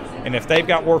Dish. And if they've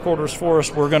got work orders for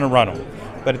us, we're going to run them.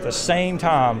 But at the same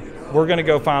time, we're going to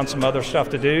go find some other stuff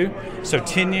to do. So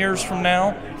 10 years from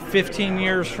now, 15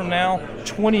 years from now,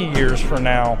 20 years from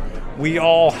now, we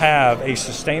all have a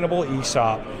sustainable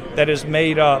ESOP that is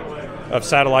made up of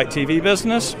satellite TV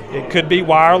business. It could be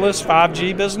wireless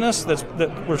 5G business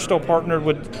that we're still partnered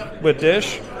with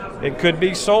Dish. It could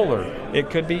be solar. It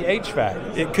could be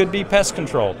HVAC. It could be pest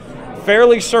control.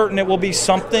 Fairly certain it will be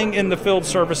something in the field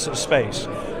services space.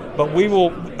 But we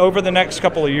will, over the next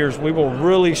couple of years, we will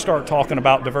really start talking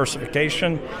about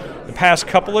diversification. The past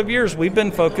couple of years, we've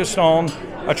been focused on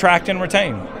attract and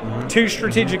retain. 2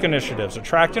 strategic initiatives,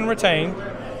 attract and retain,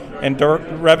 and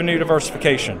revenue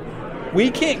diversification. We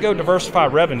can't go diversify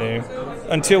revenue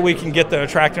until we can get the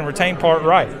attract and retain part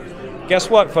right. Guess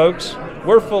what, folks?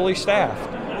 We're fully staffed.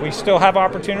 We still have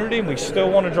opportunity, and we still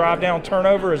want to drive down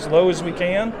turnover as low as we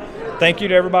can. Thank you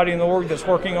to everybody in the org that's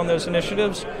working on those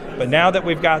initiatives. But now that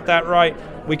we've got that right,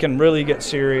 we can really get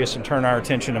serious and turn our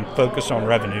attention and focus on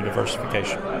revenue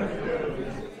diversification.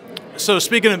 So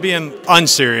speaking of being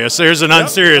unserious, here's an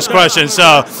unserious question.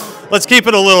 So let's keep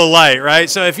it a little light, right?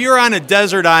 So if you're on a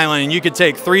desert island and you could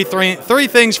take three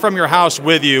things from your house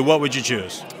with you, what would you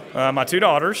choose? My 2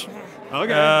 daughters.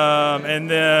 Okay. And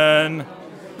then...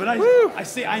 But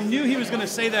I knew he was going to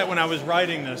say that when I was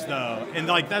writing this, though. And,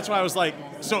 like, that's why I was like,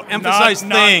 so emphasize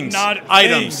things, not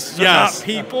items. Things, yes. Not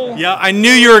people. Yeah, I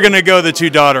knew you were going to go the 2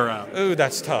 daughter route. Ooh,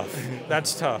 that's tough.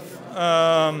 That's tough.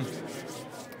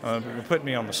 You're putting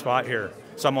me on the spot here.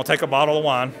 So I'm going to take a bottle of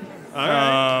wine. All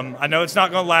right. I know it's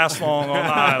not going to last long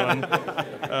on the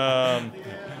island.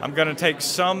 I'm going to take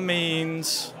some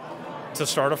means to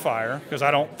start a fire, because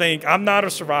I'm not a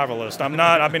survivalist.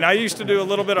 I used to do a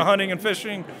little bit of hunting and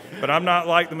fishing, but I'm not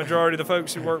like the majority of the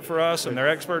folks who work for us, and they're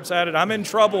experts at it. I'm in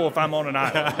trouble if I'm on an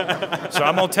island. So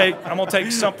I'm gonna take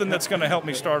something that's gonna help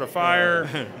me start a fire,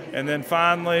 and then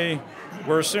finally,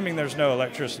 we're assuming there's no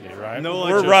electricity, right? No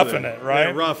electricity. We're roughing it, right?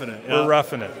 Yeah, roughing it. Yeah. We're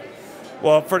roughing it.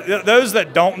 Well, for those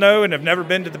that don't know and have never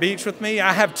been to the beach with me,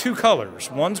 I have 2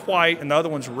 colors. One's white and the other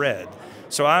one's red.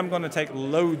 So I'm going to take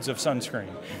loads of sunscreen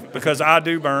because I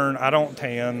do burn. I don't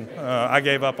tan. I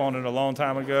gave up on it a long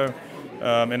time ago.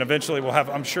 And eventually we'll have,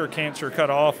 I'm sure, cancer cut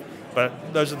off.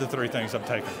 But those are the 3 things I'm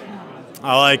taking.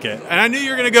 I like it. And I knew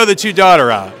you were going to go the 2 daughter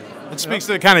route. It speaks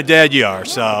to the kind of dad you are.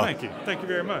 So Thank you. Thank you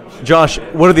very much. Josh,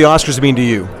 what do the Oscars mean to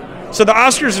you? So the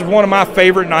Oscars is one of my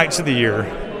favorite nights of the year.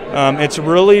 It's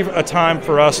really a time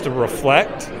for us to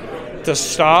reflect, to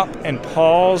stop and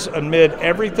pause amid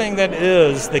everything that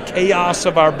is the chaos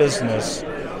of our business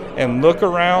and look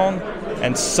around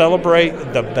and celebrate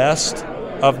the best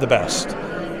of the best.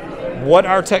 What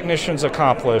our technicians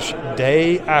accomplish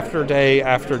day after day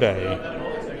after day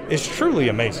is truly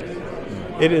amazing.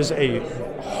 It is a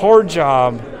hard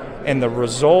job, and the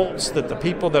results that the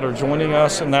people that are joining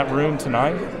us in that room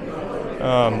tonight,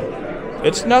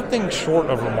 it's nothing short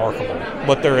of remarkable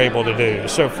what they're able to do.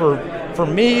 So for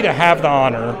me to have the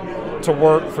honor to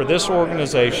work for this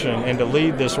organization and to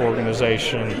lead this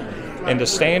organization and to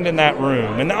stand in that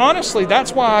room, and honestly,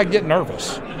 that's why I get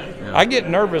nervous. Yeah. I get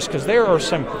nervous because there are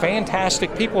some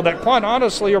fantastic people that quite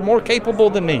honestly are more capable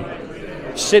than me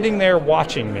sitting there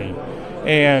watching me.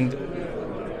 And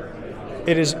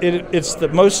it's the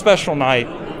most special night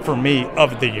for me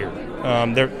of the year.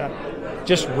 They're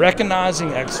just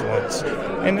recognizing excellence.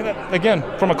 And again,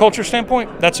 from a culture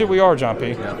standpoint, that's who we are, John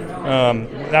P.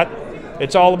 Yeah.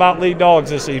 It's all about lead dogs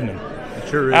this evening. It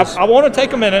sure is. I want to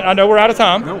take a minute. I know we're out of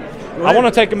time. No, I want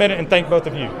to take a minute and thank both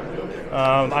of you.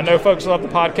 I know folks love the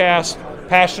podcast.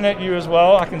 Passionate, you as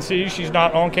well. I can see she's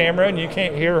not on camera and you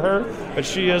can't hear her, but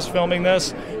she is filming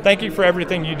this. Thank you for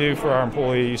everything you do for our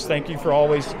employees. Thank you for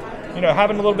always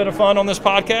having a little bit of fun on this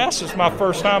podcast. It's my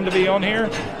first time to be on here.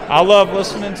 I love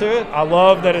listening to it. I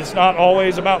love that it's not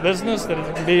always about business, that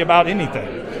it can be about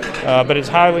anything. But it's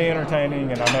highly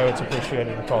entertaining, and I know it's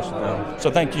appreciated across the board. So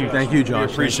thank you. Thank you, Josh.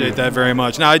 We appreciate that very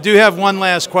much. Now, I do have one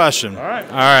last question. All right.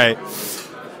 All right.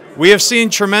 We have seen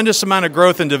tremendous amount of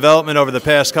growth and development over the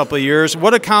past couple of years.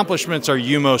 What accomplishments are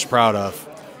you most proud of?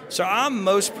 So I'm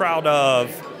most proud of,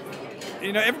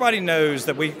 everybody knows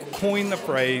that we coined the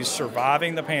phrase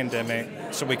surviving the pandemic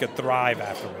so we could thrive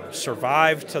afterwards.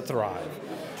 Survive to thrive.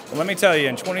 Well, let me tell you,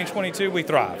 in 2022, we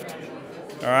thrived.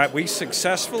 All right, we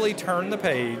successfully turned the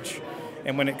page,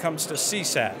 and when it comes to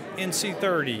CSAT,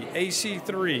 NC30,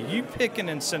 AC3, you pick an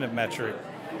incentive metric,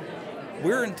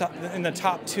 we're in the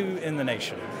top 2 in the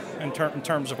nation in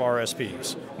terms of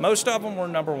RSPs. Most of them were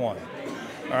number 1.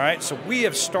 All right, so we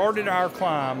have started our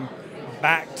climb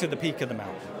back to the peak of the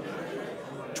mountain.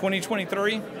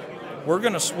 2023, we're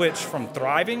going to switch from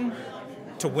thriving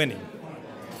to winning,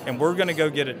 and we're going to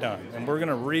go get it done, and we're going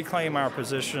to reclaim our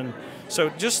position. So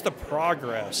just the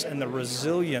progress and the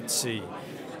resiliency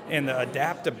and the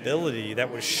adaptability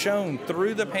that was shown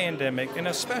through the pandemic, and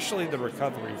especially the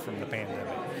recovery from the pandemic.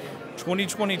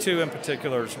 2022 in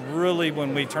particular is really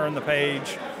when we turn the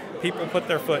page people put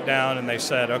their foot down and they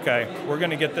said, okay, we're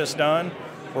going to get this done.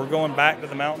 We're going back to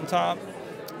the mountaintop.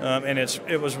 And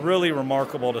it was really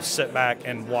remarkable to sit back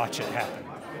and watch it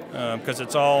happen, because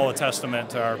it's all a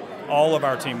testament to all of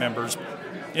our team members.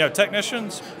 You know,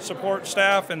 technicians, support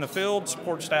staff in the field,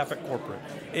 support staff at corporate.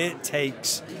 It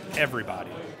takes everybody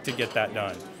to get that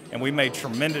done. And we made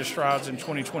tremendous strides in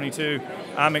 2022.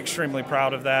 I'm extremely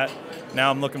proud of that. Now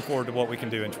I'm looking forward to what we can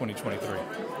do in 2023.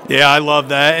 Yeah, I love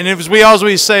that. And we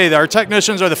always say that our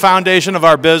technicians are the foundation of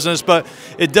our business, but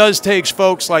it does take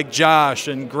folks like Josh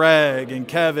and Greg and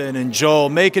Kevin and Joel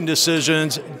making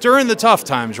decisions during the tough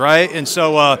times, right? And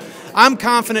so I'm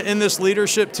confident in this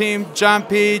leadership team. John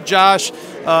P., Josh,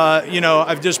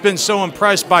 I've just been so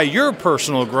impressed by your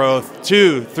personal growth,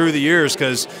 too, through the years,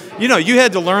 because, you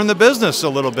had to learn the business a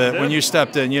little bit when you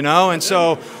stepped in, and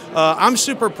so I'm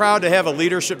super proud to have a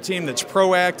leadership team that's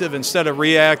proactive instead of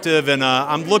reactive, and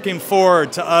I'm looking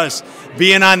forward to us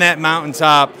being on that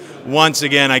mountaintop once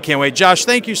again. I can't wait. Josh,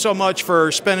 thank you so much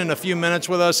for spending a few minutes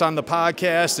with us on the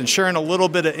podcast and sharing a little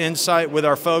bit of insight with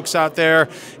our folks out there.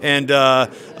 And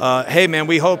hey, man,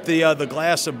 we hope the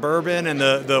glass of bourbon and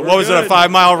the what was it, a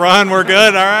 5-mile run? We're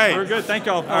good. All right. We're good. Thank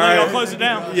y'all. I'll close it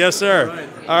down. Yes, sir.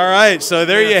 All right. So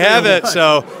there you have it.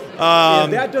 So.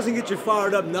 If that doesn't get you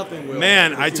fired up, nothing will.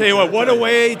 Man, I tell you what a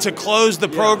way to close the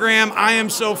program. I am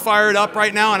so fired up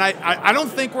right now, and I don't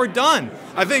think we're done.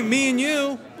 I think me and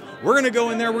you, we're going to go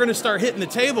in there. We're going to start hitting the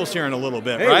tables here in a little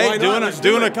bit, right?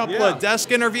 Doing a couple of desk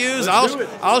interviews.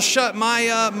 I'll shut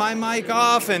my my mic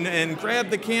off and grab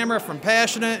the camera from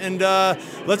Passionate, and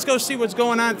let's go see what's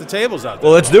going on at the tables out there.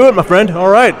 Well, let's do it, my friend. All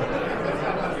right.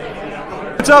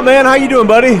 What's up, man? How you doing,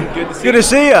 buddy? Good to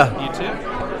see you. You too.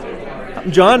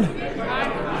 I'm John.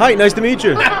 Hi, nice to meet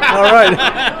you. All right.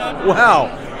 Wow.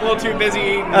 A little too busy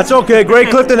eating. That's okay. Greg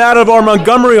Clifton out of our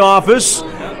Montgomery office.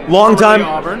 Long time.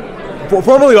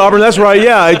 Formerly Auburn, that's right,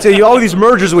 yeah. It's, all these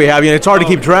mergers we have, it's hard to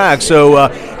keep track. So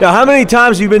now how many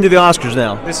times have you been to the Oscars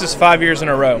now? This is 5 years in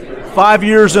a row. 5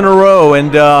 years in a row.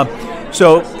 And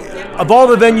so of all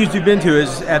the venues you've been to,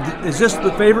 is this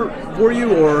the favorite for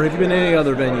you, or have you been to any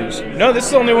other venues? No, this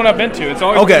is the only one I've been to. It's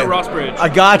always been at Ross Bridge. I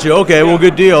got you. Okay, well,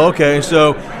 good deal. Okay,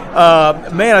 so,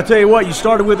 man, I tell you what, you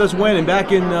started with us when?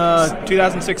 Back in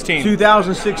 2016.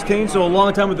 2016, so a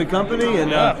long time with the company,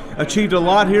 and achieved a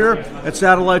lot here at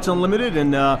Satellites Unlimited.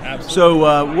 And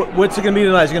so what's it going to be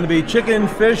tonight? Is it going to be chicken,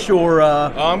 fish, or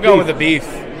I'm going with the beef.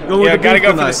 Got to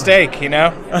go for the steak,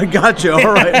 I got you.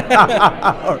 All right.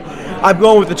 I'm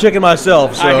going with the chicken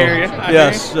myself. So, I hear you.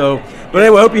 Yes. So, but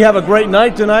anyway, I hope you have a great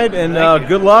night tonight, and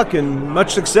good luck and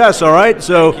much success. All right.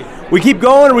 So we keep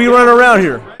going, or we run around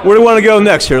here. Where do we want to go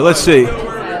next here? Let's see. Go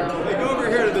over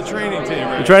here to the training team.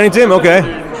 Right? The training team. Okay.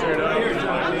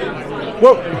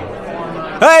 Whoa.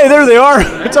 Hey, there they are.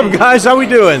 What's up, guys? How we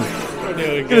doing?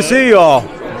 Good to see you all.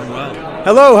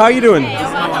 Hello. How you doing?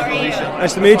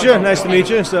 Nice to meet you. Nice to meet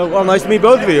you. So, well, nice to meet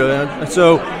both of you.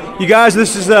 So, you guys,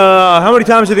 this is how many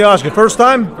times at the Oscars? First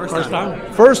time? First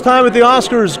time. First time at the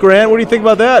Oscars, Grant. What do you think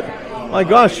about that? My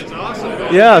gosh. It's awesome.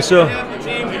 Yeah. So. Happy to have the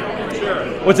team here, for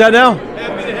sure. What's that now?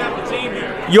 Happy to have the team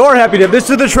here. You're happy to. This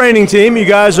is the training team. You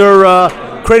guys are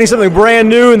creating something brand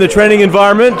new in the training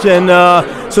environment, and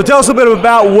so tell us a bit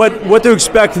about what to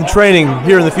expect in training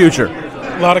here in the future.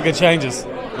 A lot of good changes.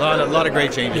 A lot of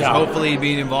great changes. Yeah. Hopefully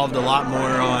being involved a lot more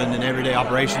on an everyday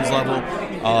operations level,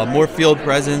 more field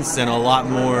presence, and a lot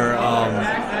more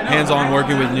hands-on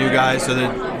working with new guys so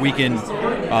that we can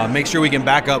make sure we can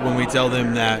back up when we tell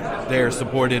them that they're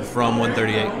supported from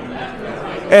 138.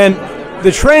 And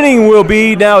the training will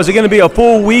be now, is it going to be a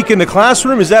full week in the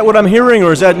classroom? Is that what I'm hearing,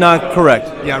 or is that not correct?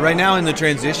 Yeah, right now in the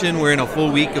transition, we're in a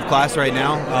full week of class right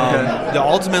now.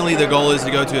 Ultimately, the goal is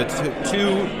to go to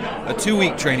a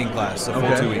two-week training class, a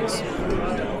full 2 weeks.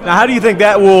 Now, how do you think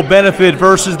that will benefit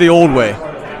versus the old way?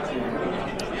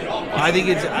 I think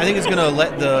it's going to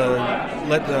let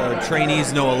the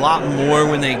trainees know a lot more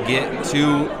when they get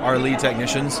to our lead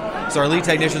technicians. So our lead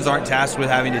technicians aren't tasked with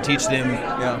having to teach them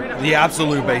the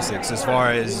absolute basics as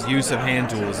far as use of hand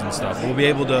tools and stuff. We'll be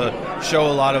able to show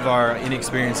a lot of our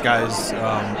inexperienced guys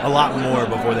a lot more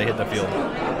before they hit the field.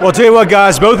 Well, I'll tell you what,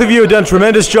 guys, both of you have done a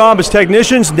tremendous job as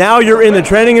technicians. Now you're in the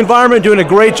training environment, doing a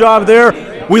great job there.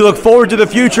 We look forward to the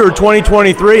future of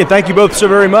 2023, and thank you both so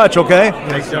very much, okay?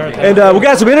 Thanks, sir. And we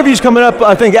got some interviews coming up,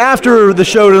 I think, after the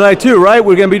show tonight, too, right?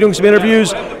 We're going to be doing some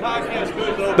interviews.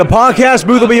 The podcast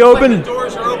booth will be open.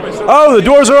 Oh, the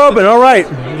doors are open. All right.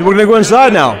 We're going to go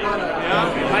inside now.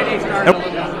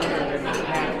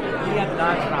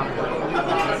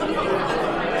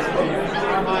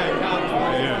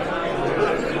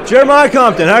 Jeremiah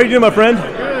Compton, how are you doing, my friend?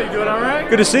 Good, you doing all right?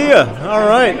 Good to see you. All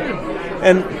right.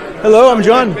 And Hello, I'm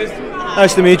John.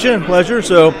 Nice to meet you. Pleasure.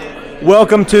 So,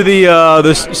 welcome to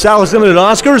the Southwest Limited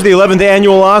Oscars, the 11th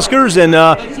annual Oscars, and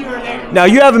now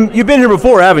you've been here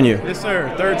before, haven't you? Yes,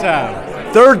 sir. Third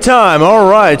time. Third time. All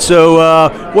right.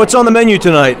 So, what's on the menu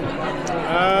tonight?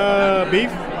 Beef.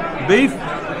 Beef.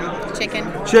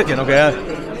 Chicken. Chicken.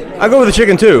 Okay. I go with the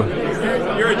chicken too.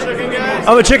 You're a chicken guy?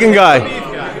 I'm a chicken guy.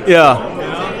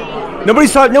 Yeah.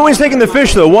 Nobody's taking the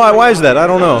fish though. Why is that? I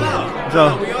don't know.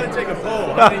 So. We ought to take a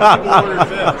poll. How many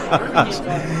people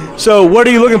ordered fish? So, what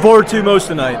are you looking forward to most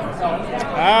tonight?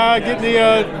 Getting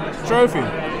the trophy.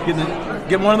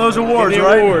 Getting one of those awards, Getting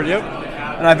the right? award, yep.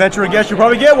 And I venture a guess you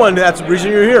probably get one. That's the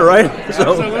reason you're here, right?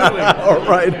 So, Absolutely. All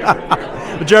right.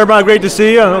 Well, Jeremiah, great to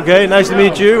see you. Okay, nice to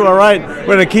meet you. All right, we're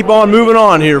going to keep on moving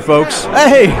on here, folks.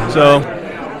 Hey, so,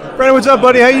 Brandon, what's up,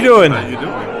 buddy? How you doing? How you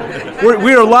doing?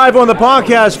 We are live on the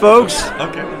podcast, folks.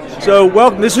 Okay. So,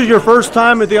 welcome. This is your first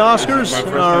time at the Oscars? My first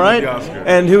All time right. at the Oscars.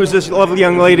 And who is this lovely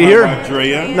young lady here?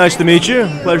 Andrea. Nice to meet you.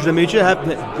 Pleasure to meet you.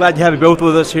 Glad to have you both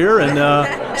with us here.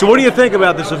 And so, what do you think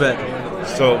about this event?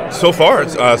 So far,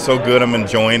 it's so good. I'm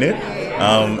enjoying it.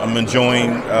 I'm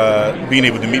enjoying being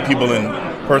able to meet people in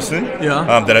person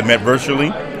that I met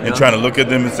virtually and trying to look at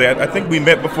them and say, I think we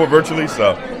met before virtually,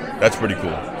 so that's pretty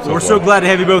cool. We're so glad to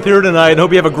have you both here tonight and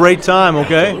hope you have a great time,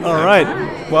 okay? All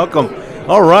right. Welcome.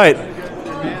 All right.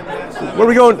 Where are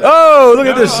we going? Oh, look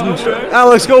at this.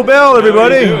 Alex Gobel,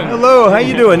 everybody. Hello, how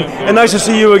you doing? And nice to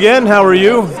see you again. How are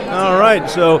you? All right.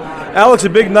 So, Alex, a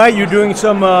big night. You're doing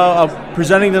some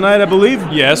presenting tonight, I believe?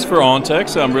 Yes, for OnTech.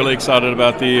 So I'm really excited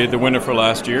about the winner for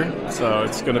last year. So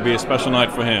it's going to be a special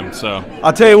night for him. So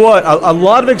I'll tell you what, a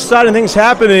lot of exciting things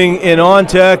happening in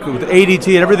OnTech with ADT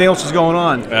and everything else is going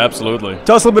on. Absolutely.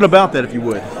 Tell us a little bit about that, if you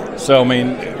would. So, I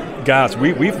mean, guys,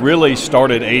 we've really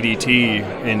started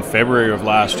ADT in February of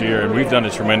last year, and we've done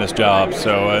a tremendous job.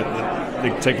 So the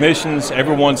technicians,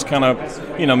 everyone's kind of,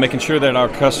 making sure that our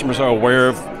customers are aware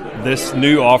of this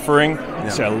new offering.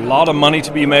 It's a lot of money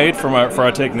to be made for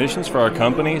our technicians, for our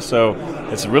company. So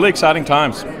it's really exciting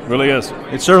times. It really is.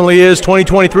 It certainly is.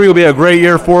 2023 will be a great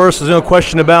year for us. There's no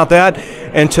question about that.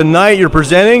 And tonight you're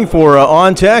presenting for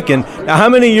OnTech. And now, how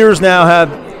many years now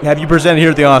have you presented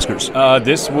here at the Oscars?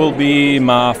 This will be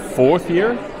my fifth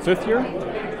year,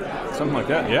 something like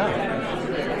that. Yeah.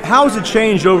 How has it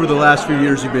changed over the last few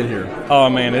years you've been here? Oh,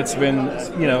 man, it's been,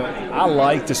 I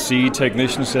like to see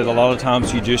technicians that a lot of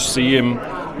times you just see them,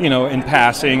 in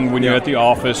passing when you're at the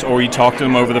office or you talk to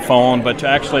them over the phone, but to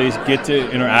actually get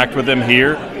to interact with them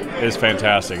here is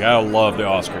fantastic. I love the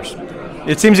Oscars.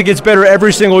 It seems it gets better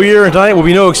every single year, and tonight will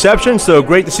be no exception, so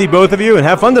great to see both of you, and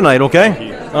have fun tonight,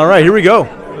 okay? All right, here we go.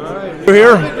 We're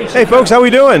here. Hey, folks, how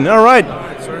we doing? All right.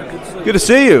 Good to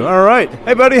see you. All right.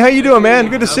 Hey, buddy, how you doing, man?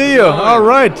 Good to see you. All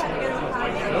right.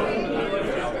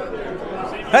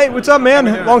 Hey, what's up,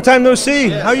 man? Long time no see.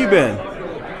 How you been?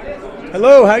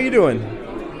 Hello, how you doing?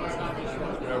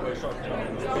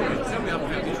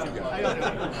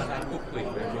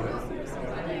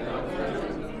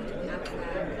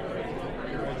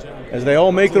 As they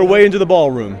all make their way into the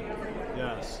ballroom.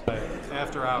 Yes.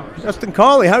 After hours. Dustin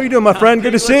Cawley, how you doing, my friend?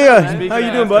 Good to see you. How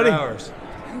you doing, buddy? Hours.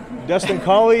 Dustin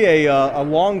Cawley, a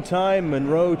longtime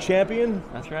Monroe champion.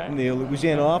 That's right. In the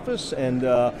Louisiana office, and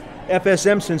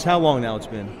FSM since how long now it's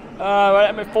been?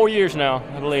 4 years now,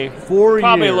 I believe. 4 years.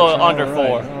 Probably a little under right. 4.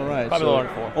 All right. Probably a little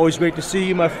under 4. Always great to see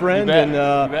you, my friend. You bet. And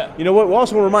you bet. you know what? We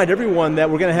also want to remind everyone that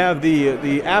we're going to have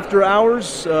the after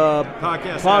hours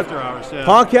Podcast after hours. Yeah.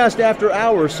 Podcast after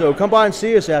hours. So come by and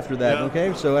see us after that. Yeah.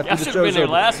 Okay. So after I the should show's have been there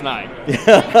over. last night. Oh, is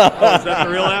that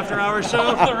the real after hours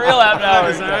show? The real after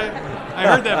hours. Is that right? I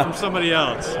heard that from somebody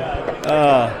else.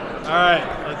 All right,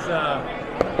 let's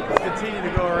continue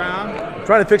to go around. I'm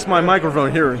trying to fix my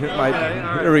microphone here.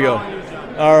 Here we go.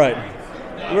 All right.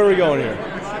 Where are we going here?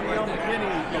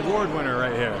 McKinney award winner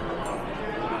right here.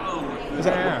 Is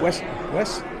that Wes?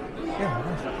 Yeah.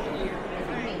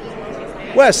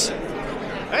 Wes.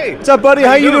 Hey. What's up, buddy?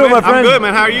 How you doing, my friend? I'm good,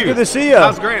 man. How are you? Good to see you.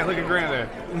 How's Grant? Look at Grant there.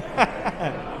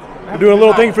 We're doing a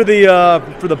little thing for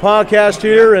the podcast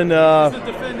here, and He's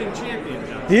the defending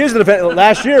champion. he is the defending.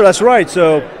 Last year, that's right.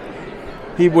 So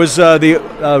he was the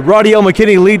Roddy L.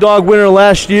 McKinney lead dog winner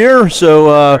last year.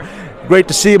 So great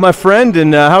to see you, my friend.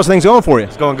 And how's things going for you?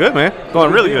 It's going good, man.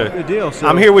 Going really good. Good deal. So,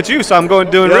 I'm here with you, so I'm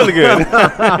doing really good.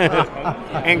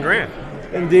 And Grant.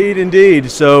 Indeed.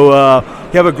 So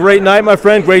you have a great night, my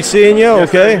friend. Great seeing you. Yes,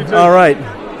 Okay. sir, you too. All right.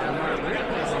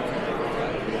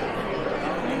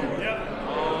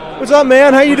 What's up,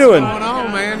 man? How you doing? What's going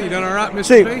on, man? You doing all right,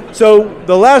 Mr. B? So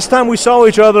the last time we saw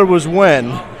each other was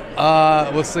when?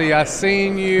 Let's see. I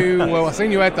seen you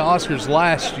at the Oscars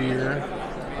last year.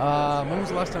 When was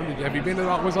the last time have you been to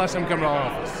when was the last time you come to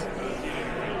our office?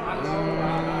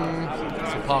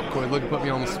 It's a pop quiz. Look, put me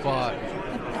on the spot.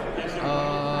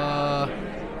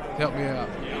 Help me out.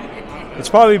 It's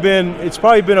probably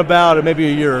been about maybe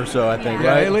a year or so, I think,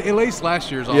 Yeah, right? at least last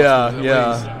year's Oscars.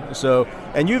 Yeah. So,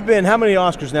 and you've been, how many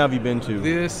Oscars now have you been to?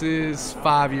 This is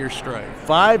 5 years straight.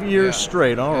 5 years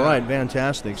straight. All right,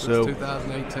 fantastic. Since So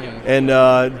 2018.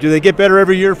 And do they get better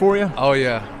every year for you? Oh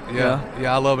yeah.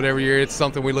 I love it every year. It's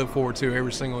something we look forward to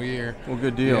every single year. Well,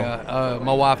 good deal. Yeah,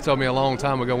 my wife told me a long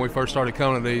time ago when we first started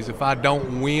coming to these, if I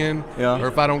don't win or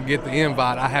if I don't get the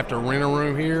invite, I have to rent a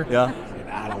room here. Yeah.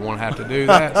 I don't want to have to do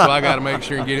that, so I got to make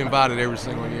sure and get invited every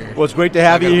single year. Well, it's great to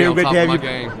have you here.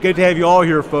 Great to have you all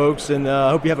here, folks, and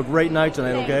I hope you have a great night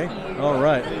tonight. Okay. All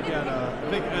right. You got, I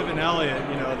think Evan Elliott.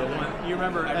 You know the one. You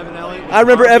remember Evan Elliott? I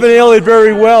remember Evan Elliott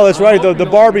very well. That's right.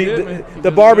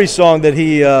 The Barbie song that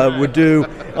he would do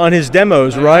on his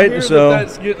demos, right? So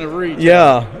that's getting a reach.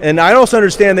 Yeah, and I also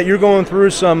understand that you're going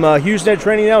through some HughesNet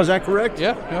training now. Is that correct?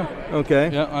 Yeah. Okay.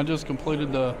 Yeah, I just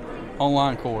completed the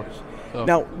online course. So.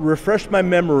 Now, refresh my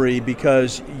memory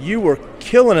because you were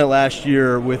killing it last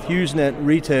year with HughesNet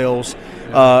retails,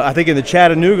 I think in the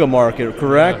Chattanooga market,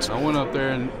 correct? Yes, I went up there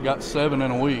and got 7 in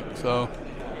a week. So.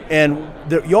 And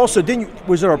you also didn't.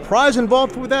 Was there a prize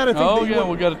involved with that? I think.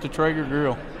 We got it to Traeger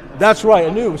Grill. That's right. I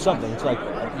knew it was something. It's like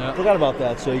I forgot about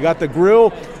that. So you got the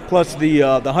grill plus the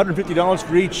 $150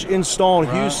 for each install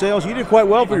and Hughes sales. You did quite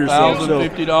well for yourself.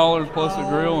 $1,050 plus the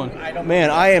grill. And man,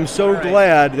 I am so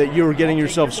glad that you were getting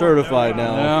yourself certified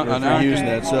now for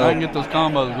HughesNet. So I can get those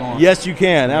combos going. Yes, you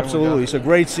can. Absolutely. So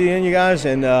great seeing you guys.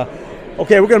 And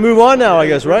okay, we're going to move on now, I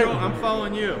guess, right? I'm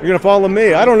following you. You're going to follow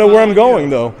me. I don't know where I'm going,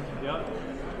 though.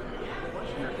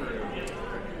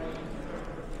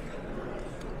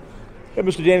 Hey,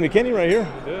 Mr. Danny McKinney right here.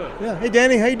 Yeah. Hey,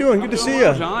 Danny, how you doing? Good to see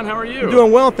you. John, how are you? I'm doing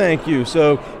well, thank you.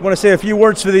 So, you want to say a few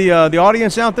words for the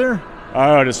audience out there?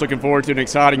 Just looking forward to an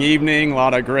exciting evening. A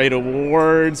lot of great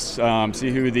awards. See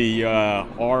who the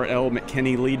R.L.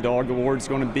 McKinney Lead Dog Award is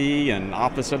going to be, and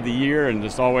Office of the Year, and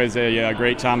just always a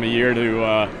great time of year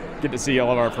to get to see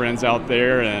all of our friends out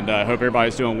there. And hope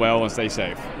everybody's doing well and stay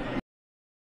safe.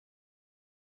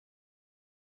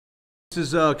 This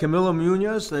is Camilo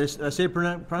Munoz. Did I say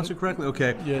pronounce it correctly?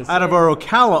 Okay. Yes. Out of our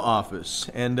Ocala office,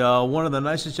 and one of the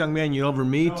nicest young men you'll ever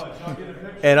meet.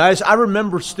 And I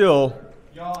remember still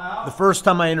the first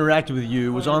time I interacted with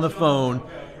you was on the phone,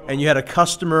 and you had a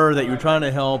customer that you were trying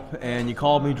to help, and you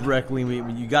called me directly.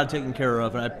 You got it taken care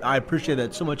of, and I appreciate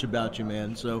that so much about you,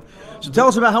 man. So tell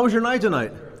us about how was your night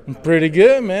tonight? Pretty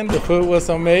good, man. The food was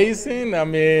amazing. I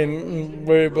mean,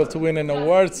 we're able to win an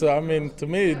award. So, I mean, to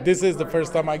me, this is the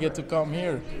first time I get to come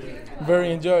here.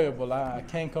 Very enjoyable. I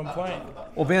can't complain.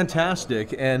 Well,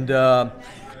 fantastic. And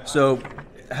so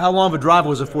how long of a drive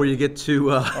was it for you to get to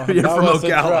from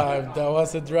Ocala? That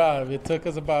was a drive. It took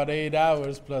us about 8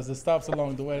 hours plus the stops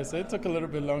along the way. So it took a little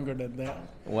bit longer than that.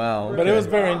 Wow. Okay. But it was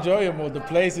very enjoyable. The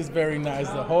place is very nice.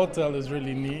 The hotel is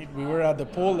really neat. We were at the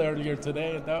pool earlier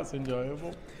today, and that was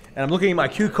enjoyable. And I'm looking at my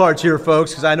cue cards here,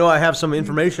 folks, because I know I have some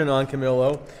information on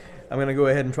Camilo. I'm going to go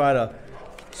ahead and try to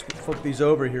flip these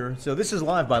over here. So this is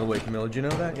live, by the way, Camilo. Did you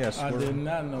know that? Yes. I did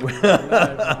not know we were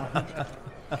live.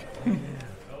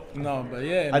 No, but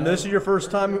yeah. I know this is your first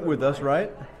time with us,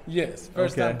 right? Yes,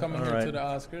 first time coming here to the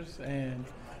Oscars, and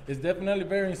it's definitely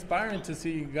very inspiring to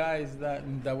see guys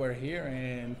that were here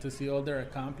and to see all their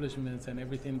accomplishments and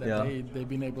everything that they've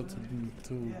been able to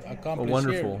accomplish.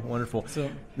 Wonderful. So,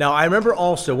 now I remember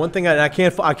also one thing I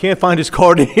can't find his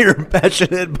card in here,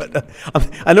 passionate, but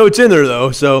I know it's in there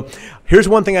though. So here's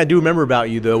one thing I do remember about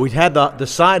you though. We had the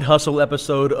side hustle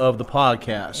episode of the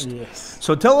podcast. Yes.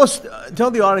 So tell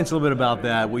the audience a little bit about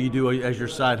that. What you do as your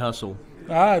side hustle.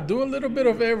 I do a little bit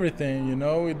of everything, you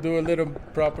know. We do a little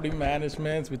property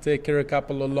management. We take care of a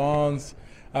couple of lawns.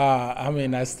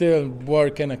 I still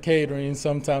work in a catering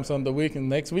sometimes on the weekend.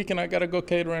 Next weekend, I got to go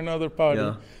cater another party.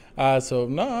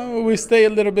 Yeah. We stay a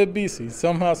little bit busy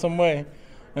somehow, some way.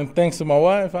 And thanks to my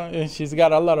wife, she's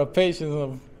got a lot of patience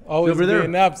of always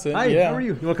being absent. Hi, how are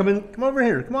you? You want to come in? Come over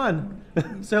here. Come on.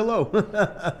 Say hello.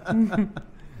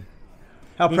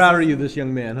 How proud are you of this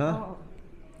young man, huh?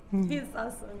 He's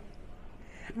awesome.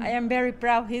 I am very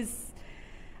proud. He's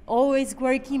always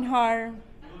working hard.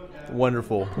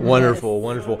 Wonderful.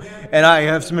 And I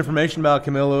have some information about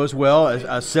Camilo as well. A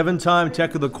 7-time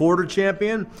Tech of the Quarter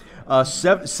champion,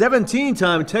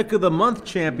 17-time Tech of the Month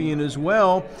champion as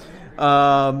well.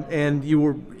 And you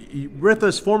were with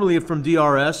us formerly from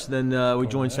DRS, then we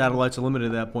joined Satellites Unlimited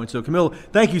at that point. So, Camilo,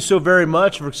 thank you so very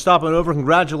much for stopping over.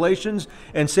 Congratulations,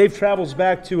 and safe travels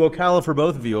back to Ocala for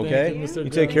both of you, okay? Thank you, Mr. You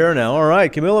take care now. All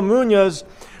right, Camilo Munoz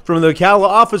from the Ocala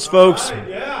office, folks.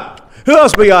 Yeah. Who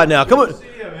else we got now? Come on. Good to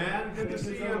see you, man. Good to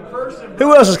see you in person.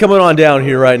 Who else is coming on down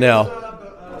here right now?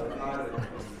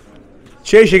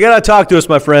 Chase, you got to talk to us,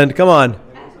 my friend. Come on.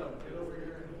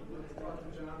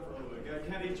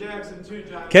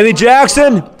 Kenny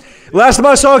Jackson. Last time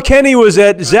I saw Kenny was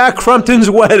at Zach Crumpton's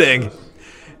wedding.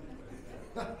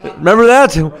 Remember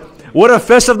that? What a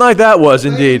festive night that was,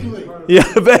 indeed. Yeah,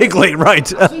 vaguely, right.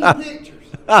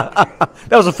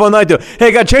 That was a fun night, though. Hey,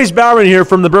 I got Chase Bowerman here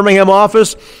from the Birmingham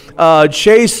office.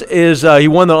 Chase is he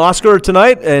won the Oscar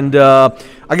tonight, and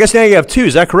I guess now you have 2.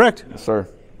 Is that correct? Yes, sir.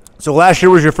 So last year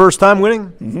was your first time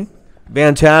winning? Mm-hmm.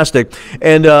 Fantastic.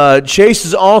 And Chase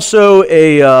is also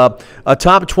a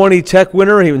top 20 tech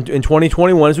winner in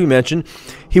 2021, as we mentioned.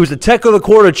 He was the Tech of the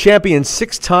Quarter champion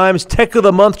 6 times, Tech of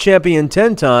the Month champion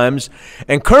 10 times,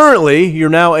 and currently you're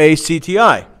now a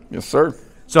CTI. Yes, sir.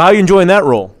 So how are you enjoying that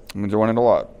role? I'm enjoying it a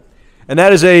lot. And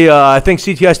that is I think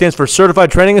CTI stands for Certified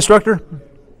Training Instructor?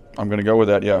 I'm going to go with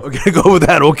that, yeah. We're going to go with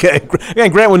that, okay.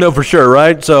 And Grant would know for sure,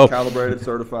 right? So calibrated,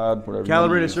 certified, whatever.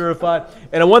 Calibrated, certified.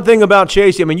 And one thing about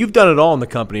Chase, I mean, you've done it all in the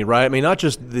company, right? I mean, not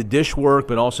just the dish work,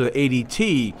 but also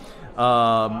ADT,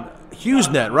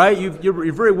 HughesNet, right?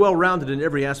 You're very well-rounded in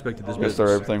every aspect of this business. Yes,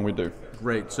 sir, everything we do.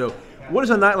 Great. So what does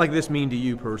a night like this mean to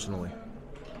you personally?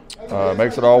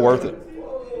 Makes it all worth it.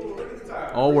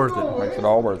 All worth it. Makes it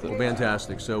all worth it. Well,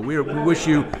 fantastic. So we wish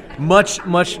you much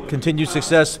continued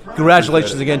success.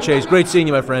 Congratulations again, Chase. Great seeing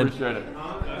you, my friend. Appreciate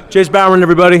it. Chase Bowerman,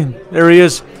 everybody. There he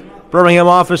is. Birmingham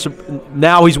office.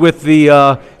 Now he's with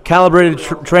the calibrated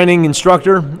training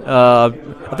instructor. I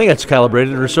think that's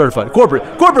calibrated or certified.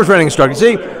 Corporate training instructor.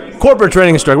 See? Corporate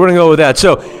training instructor. We're going to go with that.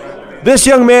 So this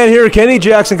young man here, Kenny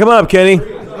Jackson. Come on up, Kenny.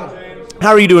 How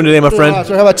are you doing today, my friend?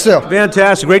 Sir, how about yourself?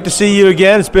 Fantastic. Great to see you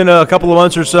again. It's been a couple of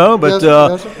months or so, but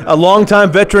yes, a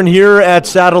longtime veteran here at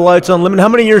Satellites Unlimited. How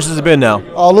many years has it been now?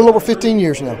 A little over 15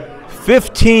 years now.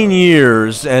 15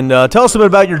 years. And tell us a bit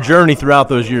about your journey throughout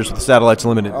those years with Satellites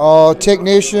Unlimited.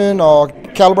 Technician,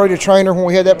 calibrated trainer when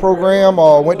we had that program.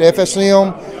 Went to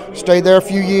FSM, stayed there a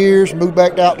few years, moved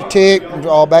back out to tech,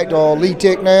 back to lead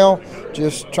tech now,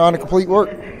 just trying to complete work.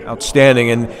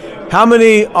 Outstanding. And how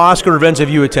many Oscar events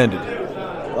have you attended?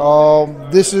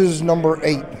 This is number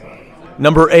 8.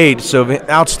 Number 8, so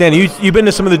outstanding. You've been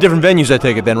to some of the different venues, I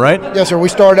take it then, right? Yes, sir. We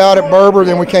started out at Berber,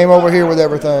 then we came over here with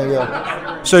everything,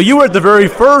 yeah. So you were at the very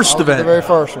first event? The very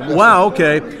first one. Yes, wow,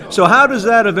 okay. So how does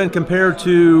that event compare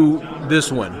to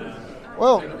this one?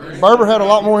 Well, Berber had a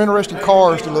lot more interesting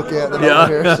cars to look at than over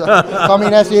here. So, I mean,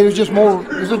 that's it. It was just more,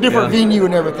 it was a different venue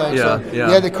and everything. You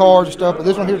had the cars and stuff, but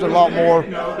this one here's a lot more,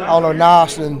 I don't know,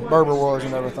 nice than Berber was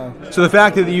and everything. So the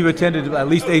fact that you've attended at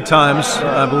least 8 times,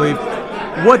 I believe,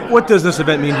 what does this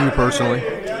event mean to you personally?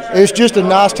 It's just a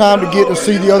nice time to get to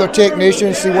see the other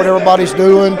technicians, see what everybody's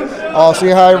doing, see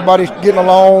how everybody's getting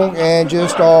along, and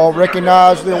just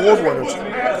recognize the award winners.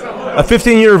 A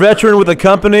 15-year veteran with the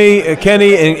company,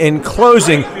 Kenny, in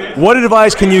closing, what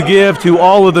advice can you give to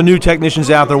all of the new technicians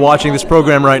out there watching this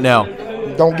program right now?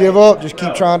 Don't give up. Just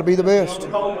keep trying to be the best.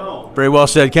 Very well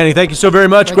said, Kenny. Thank you so very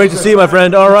much. Great to see you, my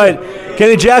friend. All right.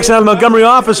 Kenny Jackson out of the Montgomery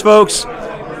office, folks.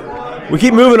 We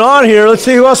keep moving on here. Let's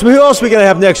see who else we going to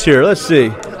have next here. Let's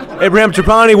see. Abraham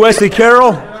Trapani, Wesly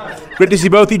Carroll. Great to see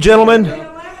both you gentlemen.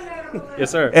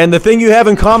 Yes, sir. And the thing you have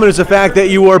in common is the fact that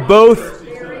you are both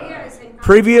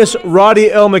previous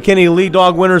Roddy L. McKinney lead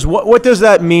dog winners. What does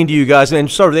that mean to you guys? And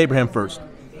start with Abraham first.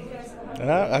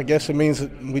 I guess it means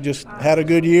that we just had a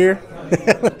good year,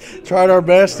 tried our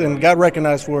best, and got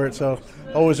recognized for it. So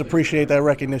always appreciate that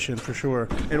recognition for sure.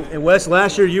 And Wes,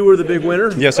 last year you were the big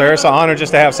winner? Yes, sir. It's an honor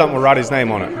just to have something with Roddy's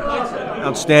name on it.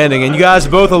 Outstanding. And you guys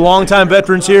are both longtime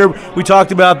veterans here. We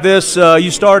talked about this.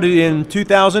 You started in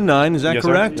 2009, is that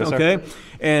correct? Yes, okay. Sir.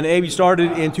 And Abe, you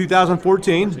started in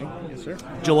 2014. Yes, sir.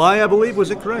 July, I believe,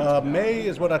 was it correct? May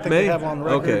is what I think they have on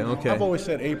record. Okay. I've always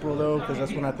said April, though, because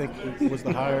that's when I think it was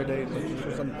the higher date.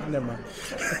 Never mind.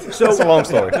 So, that's a long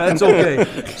story. That's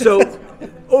okay. So,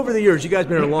 over the years, you guys have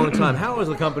been here a long time. How has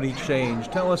the company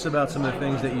changed? Tell us about some of the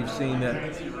things that you've seen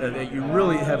that you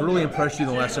really have impressed you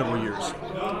in the last several years.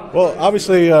 Well,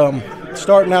 obviously,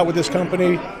 starting out with this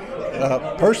company,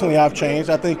 personally, I've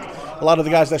changed. I think a lot of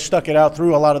the guys that stuck it out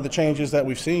through a lot of the changes that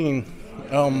we've seen,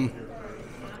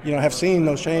 have seen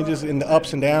those changes in the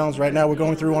ups and downs. Right now, we're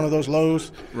going through one of those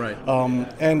lows. Right.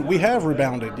 And we have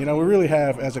rebounded. We really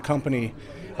have as a company.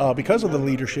 Because of the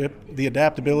leadership, the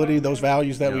adaptability, those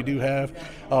values that we do have,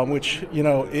 which,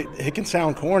 it can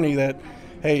sound corny that,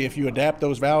 hey, if you adapt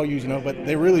those values, but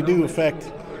they really do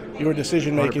affect your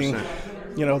decision making,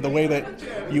 100%. The way that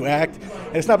you act.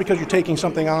 And it's not because you're taking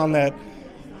something on that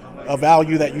a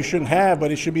value that you shouldn't have,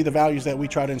 but it should be the values that we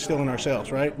try to instill in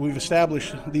ourselves, right? We've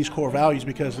established these core values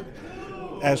because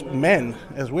as men,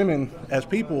 as women, as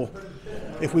people,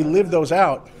 if we live those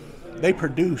out, they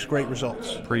produce great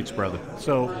results. Preach, brother.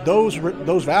 So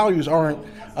those values aren't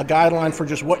a guideline for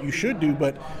just what you should do,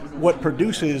 but what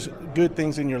produces good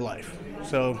things in your life.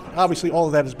 So obviously all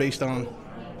of that is based on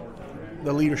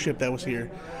the leadership that was here.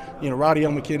 Roddy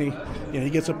L. McKinney, he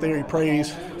gets up there, he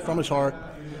prays from his heart.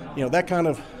 That kind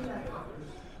of,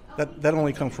 that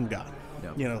only comes from God.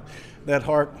 Yeah. That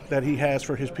heart that he has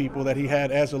for his people, that he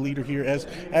had as a leader here,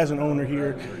 as an owner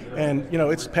here. And,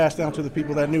 it's passed down to the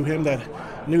people that knew him,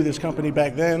 that knew this company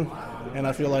back then. And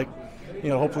I feel like,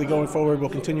 hopefully going forward, we'll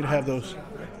continue to have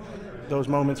those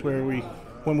moments where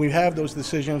when we have those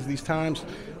decisions, these times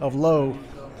of low,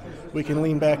 we can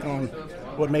lean back on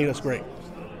what made us great.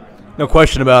 No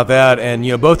question about that. And,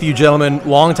 both of you gentlemen,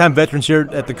 longtime veterans here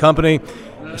at the company,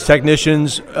 as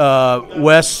technicians.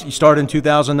 Wes, you started in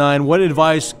 2009. What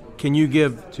advice can you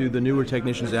give to the newer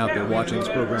technicians out there watching this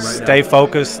program right now? Stay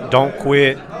focused. Don't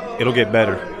quit. It'll get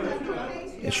better.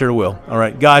 It sure will. All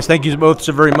right. Guys, thank you both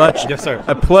so very much. Yes, sir.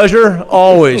 A pleasure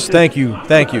always. Thank you.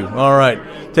 Thank you. All right.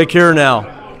 Take care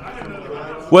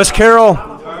now. Wes Carroll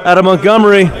out of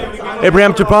Montgomery.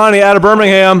 Abraham Trapani out of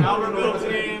Birmingham.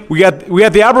 We got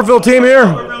the Albertville team here.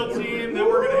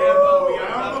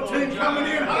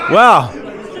 Wow.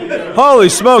 Holy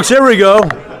smokes. Here we go.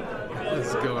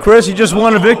 Chris, you just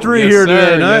won a victory here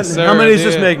today, right? Yes, sir, how many does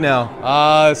this make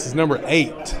now? This is number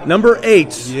 8. Number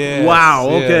 8. Yes, wow.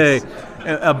 yes.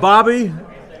 Okay. Bobby,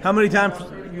 how many times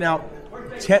now?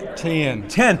 10.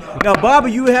 Now,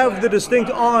 Bobby, you have the distinct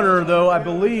honor, though, I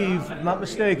believe, if I'm not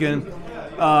mistaken,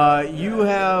 you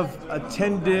have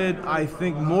attended, I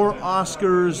think, more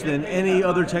Oscars than any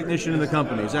other technician in the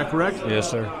company. Is that correct? Yes,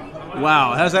 sir.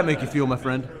 Wow. How does that make you feel, my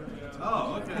friend?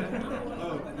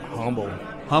 Humble.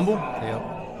 Humble?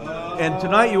 Yep. And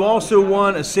tonight you also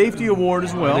won a safety award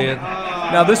as well. I did.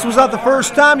 Now, this was not the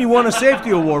first time you won a safety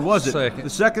award, was it? Second. The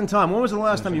second time. When was the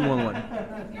last time you won one?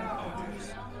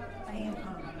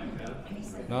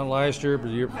 Not last year, but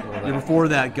the year before that. Year before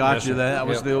that, gotcha. Yes, that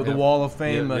was the Wall of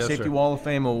Fame, Yes, Safety sir. Wall of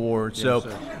Fame award. Yes, So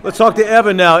sir. let's talk to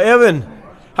Evan now. Evan,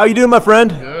 how you doing, my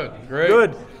friend? Good. Great.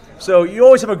 Good. So you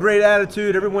always have a great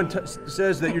attitude. Everyone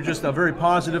says that you're just a very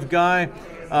positive guy.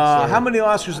 How many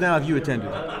Oscars now have you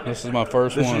attended? This is my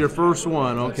first one. This is your first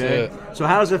one, okay. That's it. So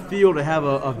how does it feel to have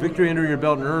a victory under your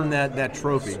belt and earn that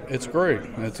trophy? It's great.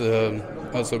 It's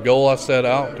a goal I set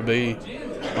out to be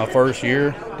my first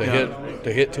year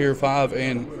to hit Tier 5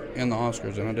 and in the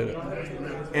Oscars, and I did it.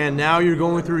 And now you're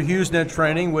going through HughesNet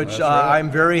training, which right. I'm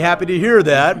very happy to hear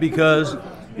that because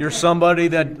you're somebody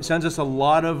that sends us a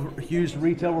lot of Hughes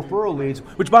retail referral leads,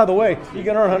 which, by the way, you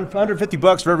can earn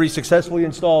 $150 for every successfully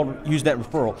installed HughesNet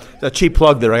referral. It's a cheap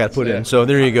plug there I got to put in, so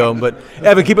there you go. But,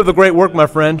 Evan, keep up the great work, my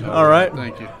friend. All right.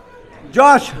 Thank you.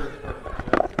 Josh.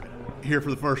 Here for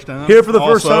the first time. Here for the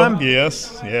first time?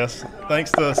 Yes.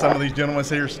 Thanks to some of these gentlemen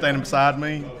here standing beside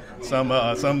me, some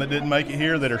that didn't make it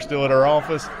here that are still at our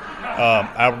office.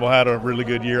 Albertville had a really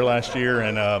good year last year,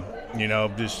 and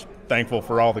just thankful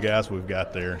for all the guys we've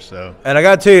got there. So. And I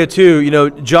got to tell you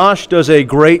too, Josh does a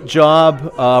great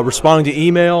job responding to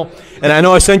email, and I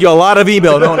know I send you a lot of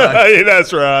email, don't I? Yeah,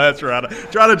 that's right.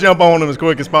 Try to jump on them as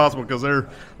quick as possible because there's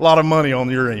a lot of money on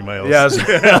your emails. Yes,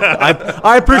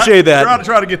 I appreciate that.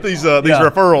 Try to get these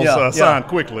referrals signed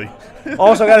quickly.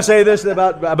 Also, I got to say this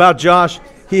about Josh.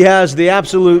 He has the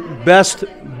absolute best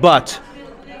butt.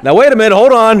 Now, wait a minute.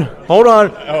 Hold on.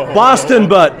 Boston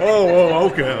butt. Oh,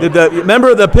 okay.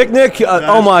 Remember the picnic?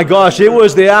 Oh, my gosh. It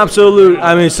was the absolute,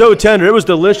 so tender. It was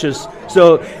delicious.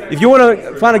 So if you want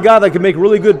to find a guy that can make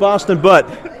really good Boston butt,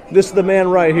 this is the man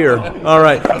right here. All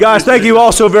right. Guys, thank you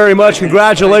all so very much.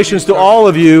 Congratulations to all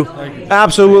of you.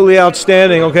 Absolutely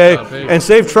outstanding, okay? And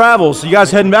safe travels. You guys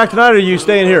heading back tonight or are you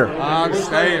staying here? I'm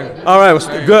staying. All right.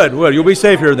 Well, good. Well, you'll be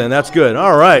safe here then. That's good.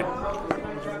 All right.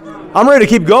 I'm ready to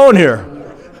keep going here.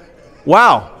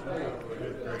 Wow.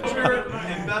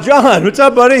 John, what's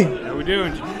up, buddy? How we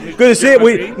doing? Good to see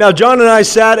you. Now, John and I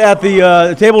sat at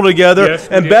the table together. Yes,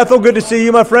 and Bethel, good to see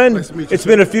you, my friend. Nice to meet you. It's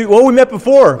been a few. Well, we met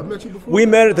before. I met you before. We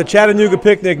met at the Chattanooga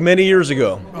picnic many years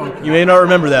ago. Okay. You may not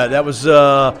remember that. That was,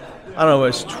 I don't know, it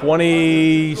was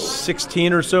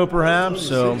 2016 or so, perhaps.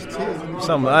 So,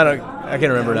 something. I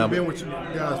can't remember now. I've been with you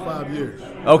guys 5 years.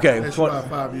 Okay. SUI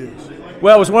 5 years.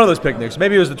 Well, it was one of those picnics.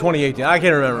 Maybe it was the 2018. I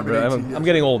can't remember. But I'm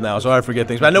getting old now, so I forget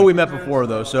things. But I know we met before,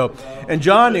 though. So, and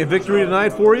John, a victory tonight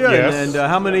for you. Yes. And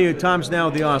how many times now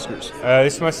at the Oscars?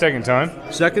 This is my second time.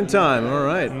 Second time. All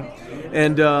right.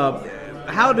 And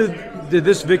how did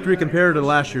this victory compare to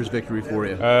last year's victory for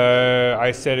you?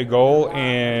 I set a goal,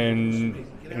 and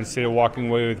instead of walking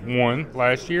away with 1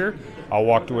 last year, I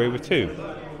walked away with 2.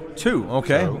 2.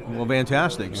 Okay. So, well,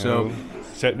 fantastic. So,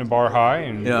 setting the bar high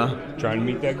and trying to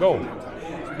meet that goal.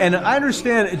 And I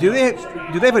understand. Do they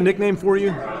have a nickname for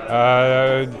you?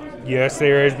 Yes,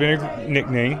 there has been a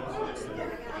nickname.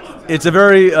 It's a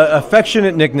very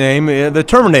affectionate nickname, the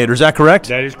Terminator. Is that correct?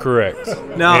 That is correct.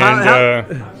 Now,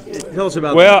 tell us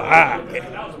about that.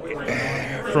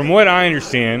 From what I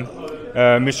understand,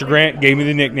 Mr. Grant gave me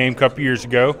the nickname a couple years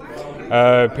ago.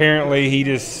 Apparently, he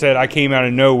just said I came out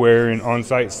of nowhere in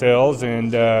on-site sales,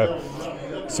 and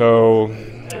so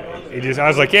I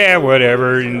was like, yeah,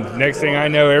 whatever. And next thing I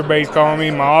know, everybody's calling me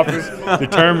in my office the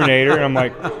Terminator, and I'm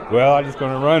like, well, I'm just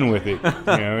going to run with it,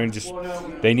 and just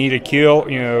they need a kill,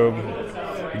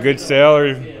 a good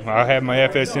seller. I have my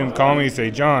FSM call me and say,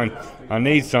 John, I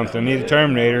need something. I need a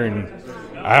Terminator, and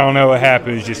I don't know what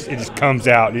happens. It just comes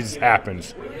out. It just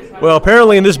happens. Well,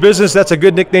 apparently in this business, that's a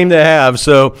good nickname to have.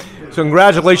 So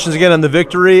congratulations again on the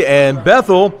victory. And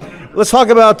Bethel, let's talk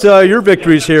about your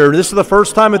victories here. This is the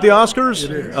first time at the Oscars?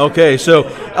 It is. Okay, so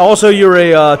also you're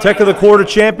a Tech of the Quarter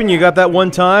champion. You got that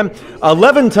one time.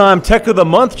 11-time Tech of the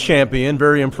Month champion.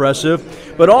 Very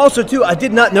impressive. But also, too, I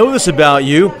did not know this about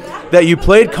you, that you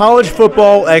played college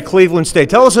football at Cleveland State.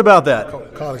 Tell us about that.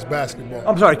 College basketball.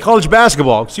 I'm sorry, college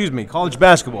basketball. Excuse me, college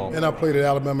basketball. And I played at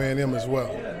Alabama A&M as well.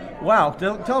 Wow.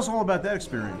 Tell us all about that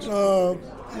experience.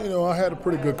 I had a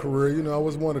pretty good career. I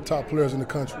was one of the top players in the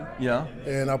country. Yeah.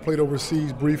 And I played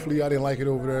overseas briefly. I didn't like it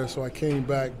over there, so I came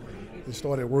back and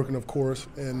started working, of course.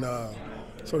 And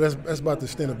so that's about the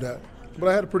extent of that. But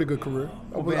I had a pretty good career.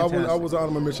 I was an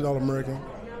honorable mention All-American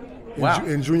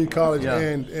in junior college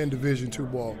and Division II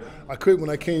ball. I couldn't, when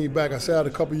I came back, I sat out a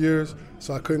couple years,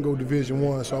 so I couldn't go Division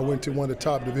I. So I went to one of the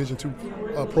top Division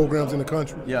II programs in the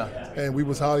country. Yeah. And we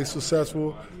was highly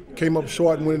successful. Came up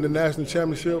short and winning the national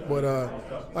championship, but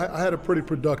I had a pretty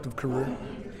productive career.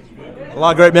 A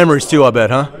lot of great memories, too, I bet,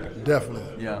 huh?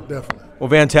 Definitely. Yeah. Definitely. Well,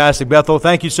 fantastic. Bethel,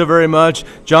 thank you so very much.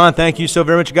 John, thank you so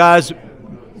very much. Guys,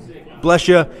 bless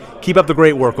you. Keep up the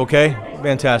great work, okay?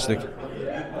 Fantastic.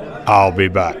 I'll be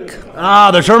back.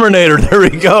 The Terminator. There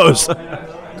he goes.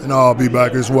 And I'll be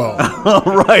back as well.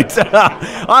 All right.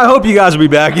 I hope you guys will be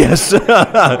back, yes.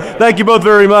 Thank you both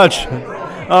very much.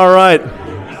 All right.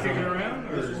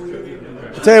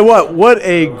 Tell you what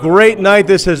a great night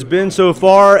this has been so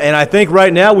far, and I think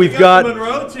right now we've got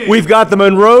the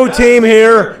Monroe team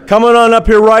here coming on up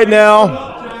here right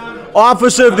now.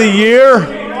 Office of the Year.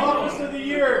 Office of the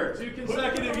Year, 2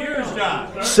 consecutive years,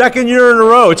 John. Second year in a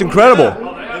row. It's incredible.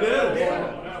 It is.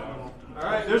 All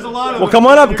right, there's a lot of. Well, come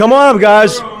on up,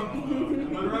 guys.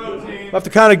 We'll have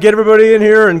to kind of get everybody in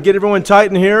here and get everyone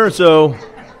tight in here. So.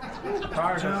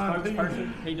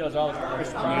 He does all the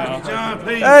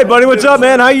Hey, buddy, what's up,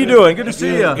 man? How you doing? Good to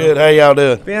see you. Good. How y'all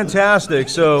doing? Fantastic.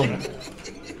 So,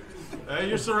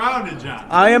 You're surrounded, John.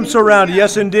 I am surrounded.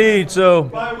 Yes, indeed. So,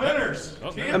 By winners.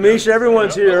 Amisha,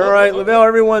 everyone's here. All right, Lavelle,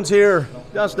 everyone's here.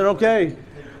 Dustin, okay.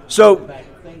 So,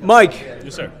 Mike.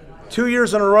 Yes, sir. 2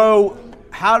 years in a row.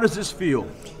 How does this feel?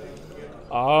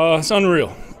 It's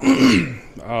unreal.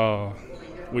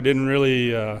 We didn't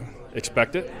really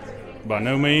expect it, by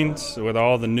no means, with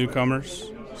all the newcomers.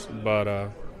 But I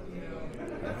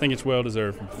think it's well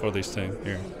deserved for this team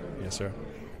here. Yes, sir.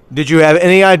 Did you have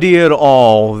any idea at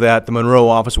all that the Monroe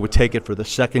office would take it for the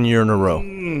second year in a row?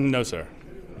 No, sir.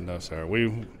 No, sir.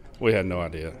 We had no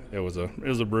idea. It was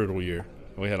a brutal year.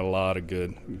 We had a lot of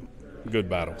good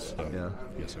battles. So. Yeah.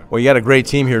 Yes, sir. Well, you got a great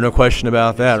team here, no question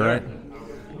about that, right?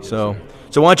 So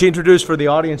why don't you introduce for the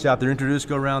audience out there?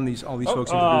 Go around all these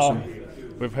folks. Introduce them.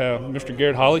 We have Mr.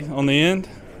 Garrett Holly on the end,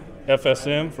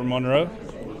 FSM from Monroe.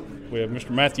 We have Mr.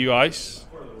 Matthew Ice,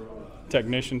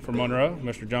 technician from Monroe.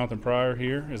 Mr. Jonathan Pryor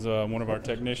here is one of our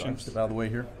technicians. Step out of the way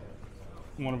here.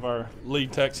 One of our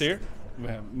lead techs here. We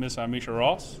have Miss Amisha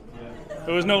Ross,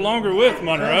 who is no longer with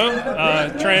Monroe,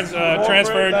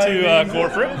 transferred to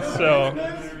corporate. So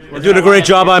we're doing a great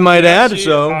job, I might add.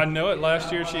 I know it. Last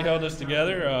year she held us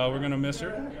together. We're going to miss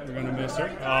her.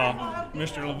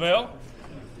 Mr. Lavelle.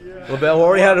 Lavelle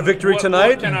already had a victory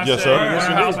tonight. What can I say? sir. Our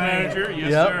house manager,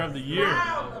 sir, of the year.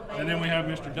 And then we have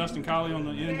Mr. Dustin Colley on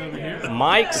the end over here.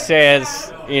 Mike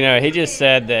says, he just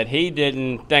said that he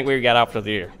didn't think we got off to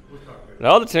the year.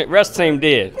 The rest of the team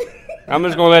did. I'm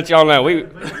just gonna let y'all know we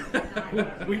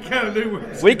kind of knew.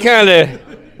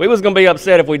 We was gonna be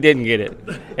upset if we didn't get it.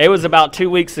 It was about 2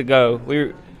 weeks ago.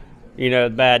 We were,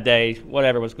 bad day,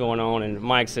 whatever was going on, and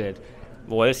Mike said,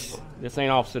 "Boy, this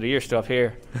ain't Officer of the Year stuff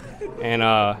here," and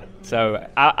so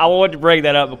I wanted to bring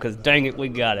that up because dang it, we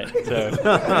got it.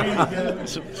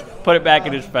 So put it back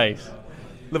in his face.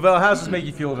 Lavelle, how does this make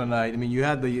you feel tonight? I mean, you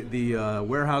had the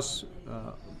warehouse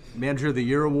Manager of the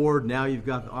Year award. Now you've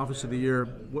got the Office of the Year.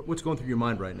 What's going through your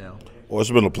mind right now? Well, it's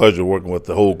been a pleasure working with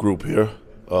the whole group here,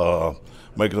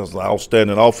 making us an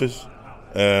outstanding office,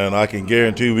 and I can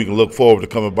guarantee we can look forward to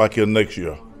coming back here next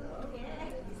year.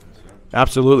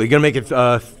 Absolutely. You're going to make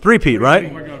it three-peat,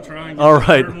 right? We're going to try and get All the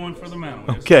right. third one for the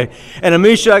Mountains. Okay. And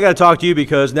Amisha, I got to talk to you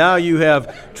because now you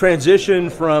have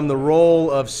transitioned from the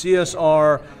role of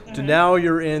CSR to now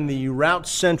you're in the Route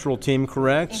Central team,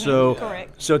 correct?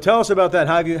 Correct. So tell us about that.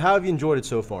 How have you enjoyed it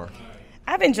so far?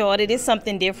 I've enjoyed it. It's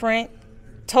something different,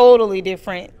 totally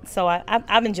different. So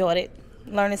I've enjoyed it,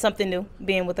 learning something new,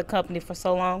 being with the company for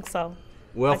so long. So.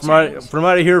 Well, from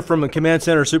what I hear from the Command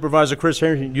Center Supervisor Chris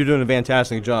Henry, you're doing a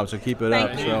fantastic job, so keep it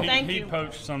up. So. He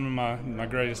poached some of my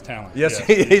greatest talent. Yes,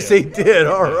 he did.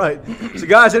 All right. So,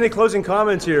 guys, any closing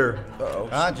comments here?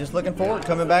 Just looking forward to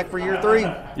coming back for year 3.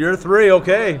 Year 3,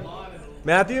 okay.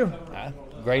 Matthew?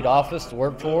 Great office to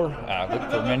work for. I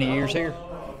worked for many years here.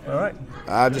 All right.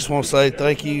 I just want to say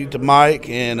thank you to Mike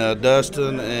and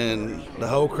Dustin and the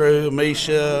whole crew,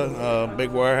 Misha,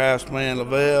 Big Warehouse Man,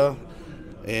 Lavelle.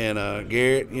 And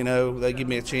Garrett, they gave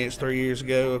me a chance 3 years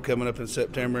ago coming up in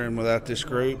September, and without this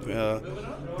group,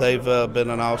 they've been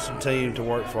an awesome team to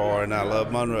work for, and I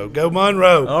love Monroe. Go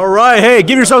Monroe! All right, hey,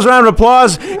 give yourselves a round of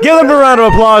applause. Give them a round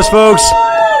of applause, folks.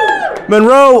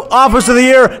 Monroe, Office of the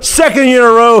Year, second year in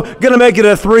a row, going to make it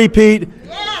a three-peat.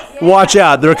 Yes. Watch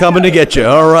out, they're coming to get you.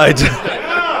 All right.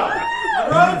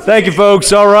 Thank you,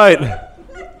 folks. All right.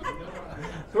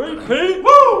 Three-peat,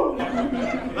 woo!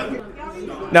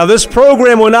 Now, this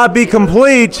program will not be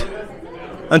complete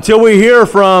until we hear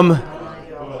from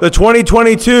the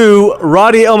 2022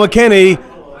 Roddy L. McKinney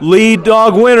lead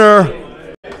dog winner,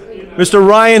 Mr.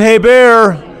 Ryan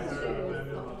Hebert.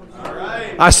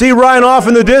 I see Ryan off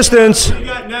in the distance. Who you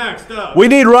got next up? We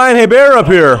need Ryan Hebert up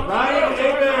here Ryan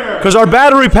Hebert. because our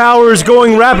battery power is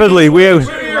going rapidly. We have,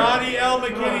 Roddy L.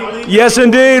 McKinney. yes,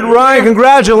 indeed. Ryan,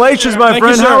 congratulations, my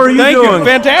friend. How are you doing?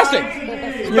 Thank you. Fantastic.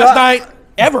 It's the best night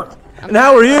ever. And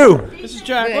how are you? This is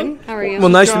Jacqueline. How are you? Well,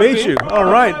 nice to meet you. All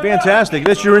right, fantastic.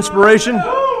 That's your inspiration?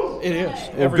 It is.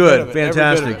 Well, Every good, bit of it, every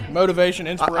fantastic. bit of it. Motivation,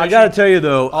 inspiration. I got to tell you,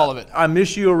 though, all of it. I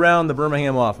miss you around the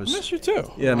Birmingham office. I miss you,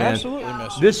 too. Yeah, man. Absolutely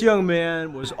miss you. This young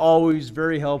man was always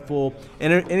very helpful.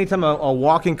 And anytime a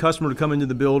walk-in customer would come into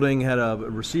the building, had a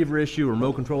receiver issue or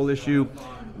remote control issue,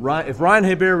 if Ryan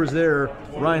Hebert was there,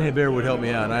 Ryan Hebert would help me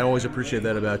out. And I always appreciate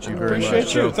that about you very much.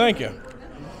 Appreciate you. Thank you.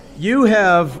 You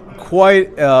have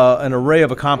quite an array of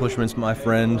accomplishments, my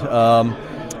friend.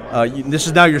 This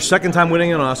is now your second time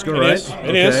winning an Oscar, right?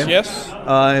 It is, yes.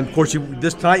 And of course,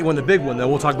 this night you won the big one. Though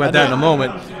we'll talk about that in a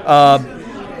moment.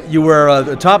 You were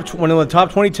one of the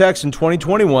top 20 techs in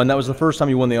 2021. That was the first time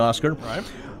you won the Oscar. Right.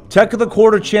 Tech of the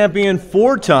Quarter champion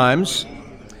 4 times.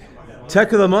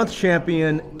 Tech of the Month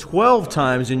champion 12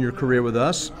 times in your career with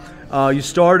us.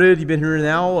 You've been here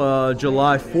now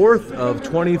July 4th of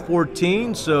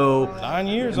 2014, so 9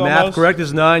 years math almost. correct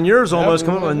is 9 years almost,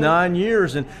 coming up with 9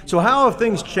 years. And so how have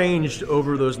things changed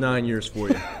over those 9 years for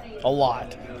you? A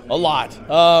lot.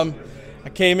 I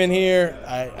came in here,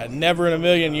 I never in a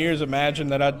million years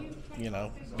imagined that I'd,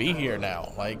 be here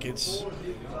now. Like it's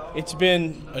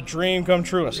been a dream come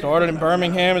true. I started in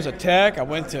Birmingham as a tech, I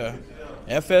went to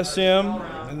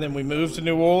FSM, and then we moved to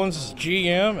New Orleans as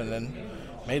GM, and then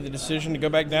made the decision to go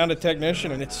back down to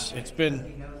technician, and it's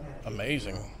been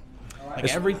amazing.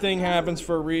 Everything happens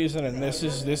for a reason, and this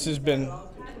has been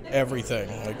everything.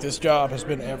 Like this job has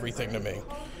been everything to me.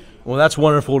 Well, that's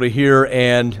wonderful to hear,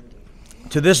 and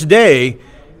to this day,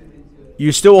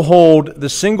 you still hold the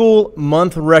single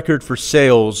month record for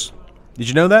sales. Did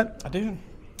you know that? I do.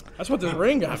 That's what this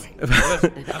ring got me.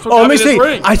 Let me see.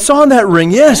 I saw that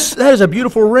ring. Yes, that is a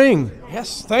beautiful ring.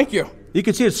 Yes, thank you. You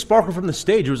could see it sparkle from the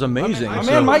stage. It was amazing. My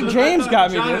man Mike James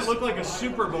got me this. It looked like a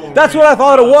Super Bowl. That's what I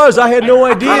thought it was. I had no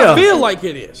idea. I feel like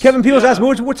it is. Kevin Pihl was asking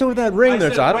me, what's with that ring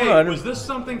there? So I don't know. Was this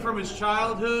something from his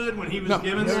childhood when he was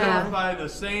given stuff by the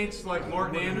Saints like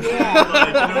Morton Anderson? Yeah. Like,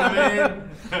 you know what I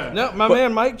mean? No, my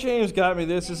man Mike James got me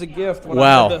this as a gift when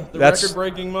Wow, I had the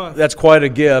record-breaking month. That's quite a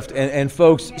gift. And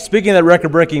folks, speaking of that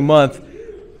record-breaking month,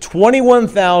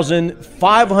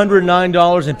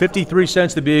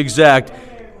 $21,509.53 to be exact.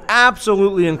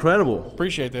 Absolutely incredible.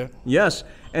 Appreciate that. Yes.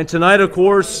 And tonight, of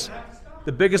course,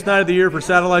 the biggest night of the year for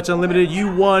Satellites Unlimited.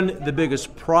 You won the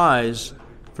biggest prize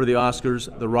for the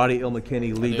Oscars, the Roddy L.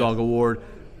 McKinney Lead Dog Award.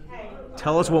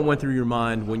 Tell us what went through your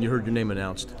mind when you heard your name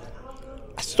announced.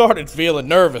 I started feeling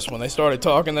nervous when they started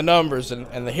talking the numbers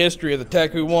and the history of the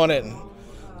tech who won it, and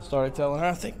started telling her,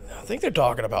 I think they're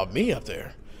talking about me up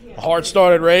there. My heart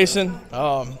started racing,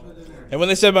 and when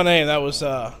they said my name, that was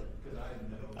I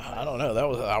don't know,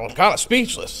 I was kind of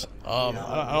speechless.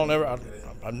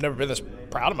 I've never been this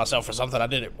proud of myself for something I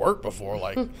did at work before.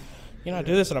 Like, I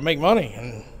do this and I make money.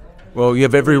 And well, you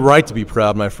have every right to be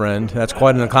proud, my friend. That's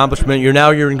quite an accomplishment.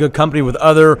 You're in good company with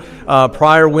other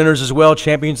prior winners as well,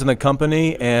 champions in the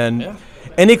company. And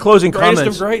any closing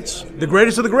comments? Greatest of greats. The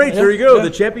greatest of the greats. Yeah, there you go. The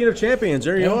champion of champions.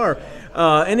 There you are.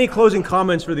 Any closing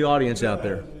comments for the audience out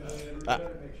there?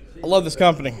 I love this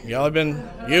company. Y'all have been,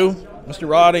 Mr.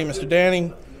 Roddy, Mr.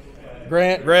 Danny,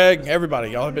 Grant, Greg,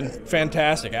 everybody. Y'all have been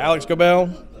fantastic. Alex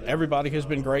Gobel, everybody has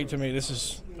been great to me. This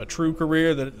is a true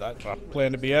career that I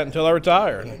plan to be at until I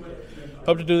retire. And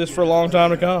hope to do this for a long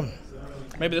time to come.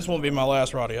 Maybe this won't be my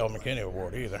last Roddy L. McKinney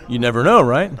Award either. You never know,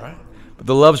 right? Right. But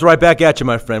the love's right back at you,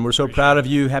 my friend. We're so proud of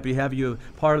you. Happy to have you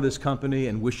part of this company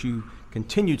and wish you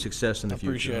continued success in the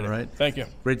future. Appreciate it. All right? Thank you.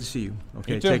 Great to see you.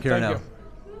 Okay, You too. take care Thank now. you.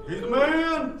 He's the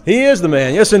man. He is the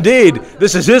man. Yes, indeed.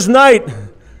 This is his night.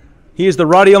 He is the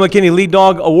Roddy L. McKinney Lead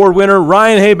Dog Award winner,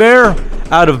 Ryan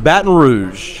Hebert, out of Baton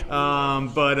Rouge.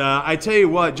 But I tell you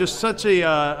what, just such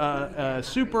a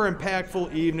super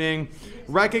impactful evening,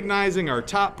 recognizing our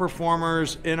top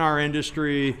performers in our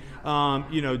industry.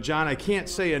 John, I can't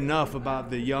say enough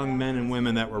about the young men and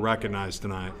women that were recognized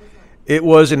tonight. It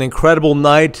was an incredible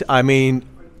night. I mean,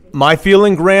 my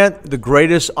feeling, Grant, the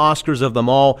greatest Oscars of them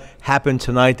all happened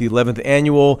tonight, the 11th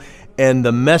annual, and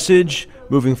the message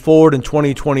moving forward in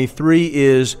 2023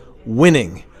 is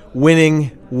winning,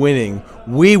 winning, winning.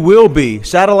 We will be,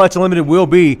 Satellites Unlimited will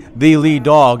be the lead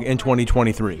dog in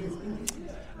 2023.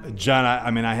 John,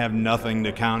 I have nothing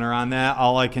to counter on that.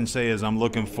 All I can say is I'm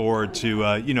looking forward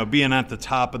to, being at the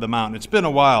top of the mountain. It's been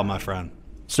a while, my friend.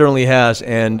 Certainly has.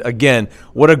 And again,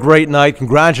 what a great night.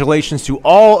 Congratulations to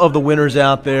all of the winners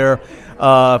out there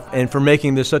and for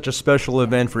making this such a special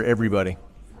event for everybody.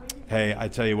 Hey, I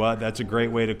tell you what, that's a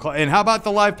great way to close. And how about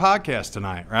the live podcast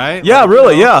tonight, right? Yeah,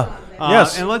 really, yeah.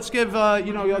 Yes. And let's give,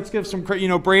 some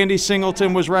credit. Brandy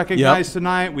Singleton was recognized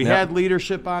tonight. We had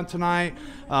leadership on tonight.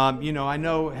 I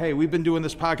know, hey, we've been doing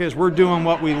this podcast. We're doing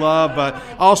what we love, but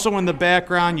also in the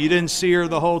background, you didn't see her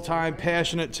the whole time,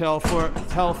 Passionate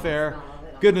Telfair.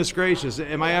 Goodness gracious,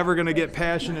 am I ever going to get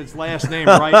Passionate's last name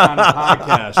right on a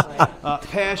podcast?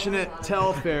 Passionate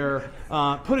Telfair,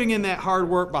 putting in that hard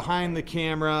work behind the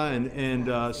camera,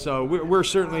 and so we're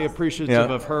certainly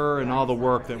appreciative of her and all the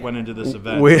work that went into this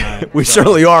event. We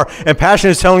certainly are, and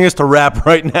Passionate is telling us to wrap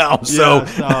right now. So,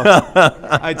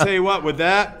 I tell you what, with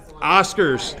that,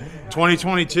 Oscars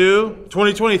 2022,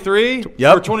 2023,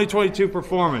 or 2022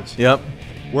 performance. Yep.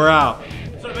 We're out.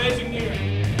 It's an amazing year.